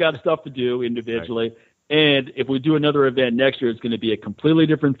 We've all got stuff to do individually. Right. And if we do another event next year, it's going to be a completely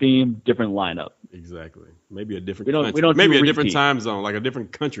different theme, different lineup. Exactly. Maybe a different maybe a different time zone, like a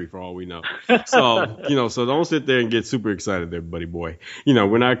different country for all we know. So, so don't sit there and get super excited there, buddy boy.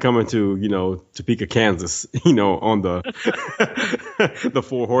 We're not coming to, Topeka, Kansas, on the the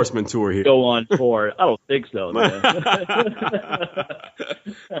Four Horsemen tour here. Go on tour. I don't think so, man.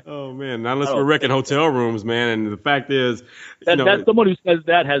 Oh, man. Not unless we're wrecking hotel rooms, man. And the fact is, that's someone who says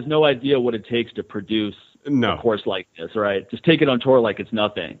that has no idea what it takes to produce a course like this, right? Just take it on tour like it's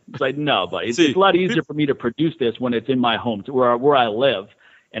nothing. It's like, no, but it's a lot easier for me to produce this when it's in my home, where I live,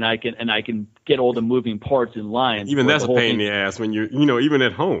 and I can get all the moving parts in line. Even that's a pain in the ass when you're, even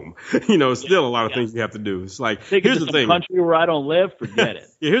at home. Still a lot of things you have to do. It's like, here's the thing. Country where I don't live, forget it.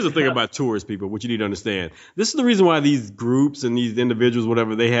 Here's the thing about tours, people. What you need to understand. This is the reason why these groups and these individuals,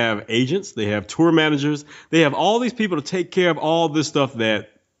 whatever, they have agents, they have tour managers, they have all these people to take care of all this stuff that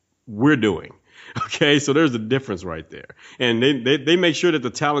we're doing. Okay, so there's a difference right there. And they make sure that the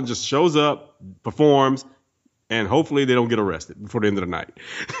talent just shows up, performs, and hopefully they don't get arrested before the end of the night.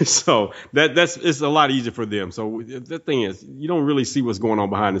 So it's a lot easier for them. So the thing is, you don't really see what's going on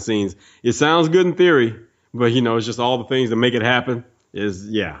behind the scenes. It sounds good in theory, but it's just all the things that make it happen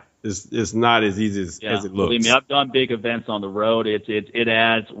it's not as easy as it looks. Believe me, I've done big events on the road. It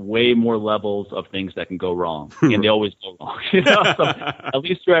adds way more levels of things that can go wrong, and they always go wrong.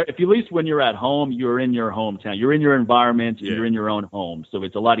 So at least when you're at home, you're in your hometown, you're in your environment, you're in your own home. So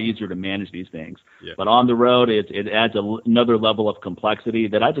it's a lot easier to manage these things. Yeah. But on the road, it adds another level of complexity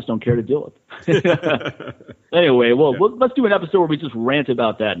that I just don't care to deal with. Anyway, let's do an episode where we just rant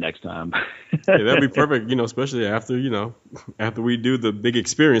about that next time. That'd be perfect. Especially after we do the big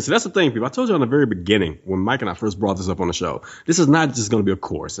experience. So that's the thing, people. I told you on the very beginning when Mike and I first brought this up on the show. This is not just going to be a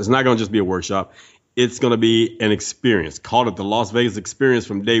course. It's not going to just be a workshop. It's going to be an experience. Called it the Las Vegas experience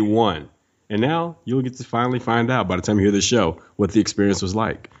from day one. And now you'll get to finally find out by the time you hear this show what the experience was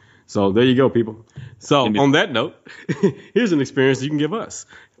like. So there you go, people. So on that note, here's an experience you can give us.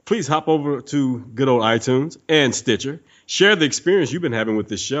 Please hop over to good old iTunes and Stitcher. Share the experience you've been having with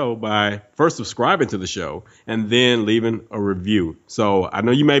this show by first subscribing to the show and then leaving a review. So I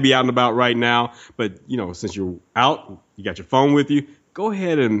know you may be out and about right now, but since you're out, you got your phone with you, go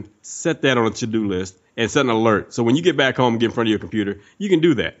ahead and set that on a to-do list and set an alert. So when you get back home and get in front of your computer, you can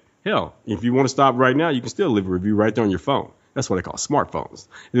do that. Hell, if you want to stop right now, you can still leave a review right there on your phone. That's what they call smartphones.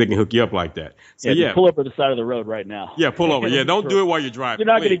 They can hook you up like that. So pull over to the side of the road right now. Yeah, pull over. Yeah, don't do it while you're driving.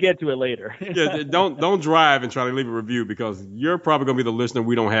 You're not going to get to it later. Yeah, don't drive and try to leave a review because you're probably going to be the listener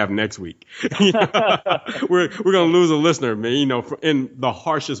we don't have next week. We're going to lose a listener, man, in the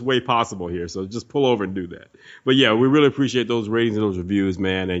harshest way possible here. So just pull over and do that. But yeah, we really appreciate those ratings and those reviews,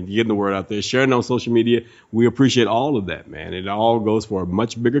 man, and getting the word out there, sharing on social media. We appreciate all of that, man. It all goes for a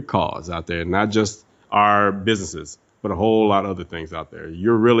much bigger cause out there, not just our businesses, but a whole lot of other things out there.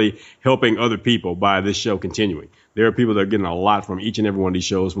 You're really helping other people by this show continuing. There are people that are getting a lot from each and every one of these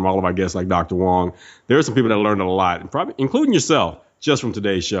shows, from all of our guests like Dr. Wong. There are some people that learned a lot, and probably including yourself, just from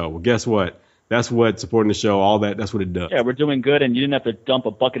today's show. Well, guess what? That's what supporting the show, all that's what it does. Yeah, we're doing good, and you didn't have to dump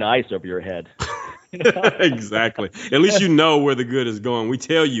a bucket of ice over your head. Exactly. At least you know where the good is going. We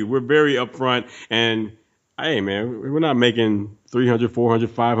tell you, we're very upfront, and hey, man, we're not making $300,000, $400,000,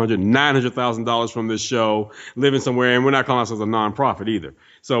 $500,000, $900,000 from this show, living somewhere, and we're not calling ourselves a nonprofit either.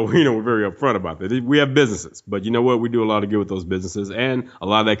 So, we're very upfront about that. We have businesses, but you know what? We do a lot of good with those businesses, and a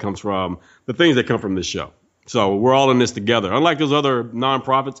lot of that comes from the things that come from this show. So we're all in this together. Unlike those other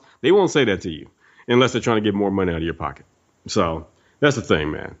nonprofits, they won't say that to you unless they're trying to get more money out of your pocket. So that's the thing,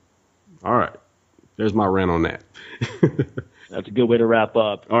 man. All right. There's my rant on that. That's a good way to wrap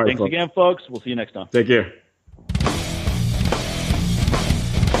up. All right, Thanks again, folks. We'll see you next time. Take care.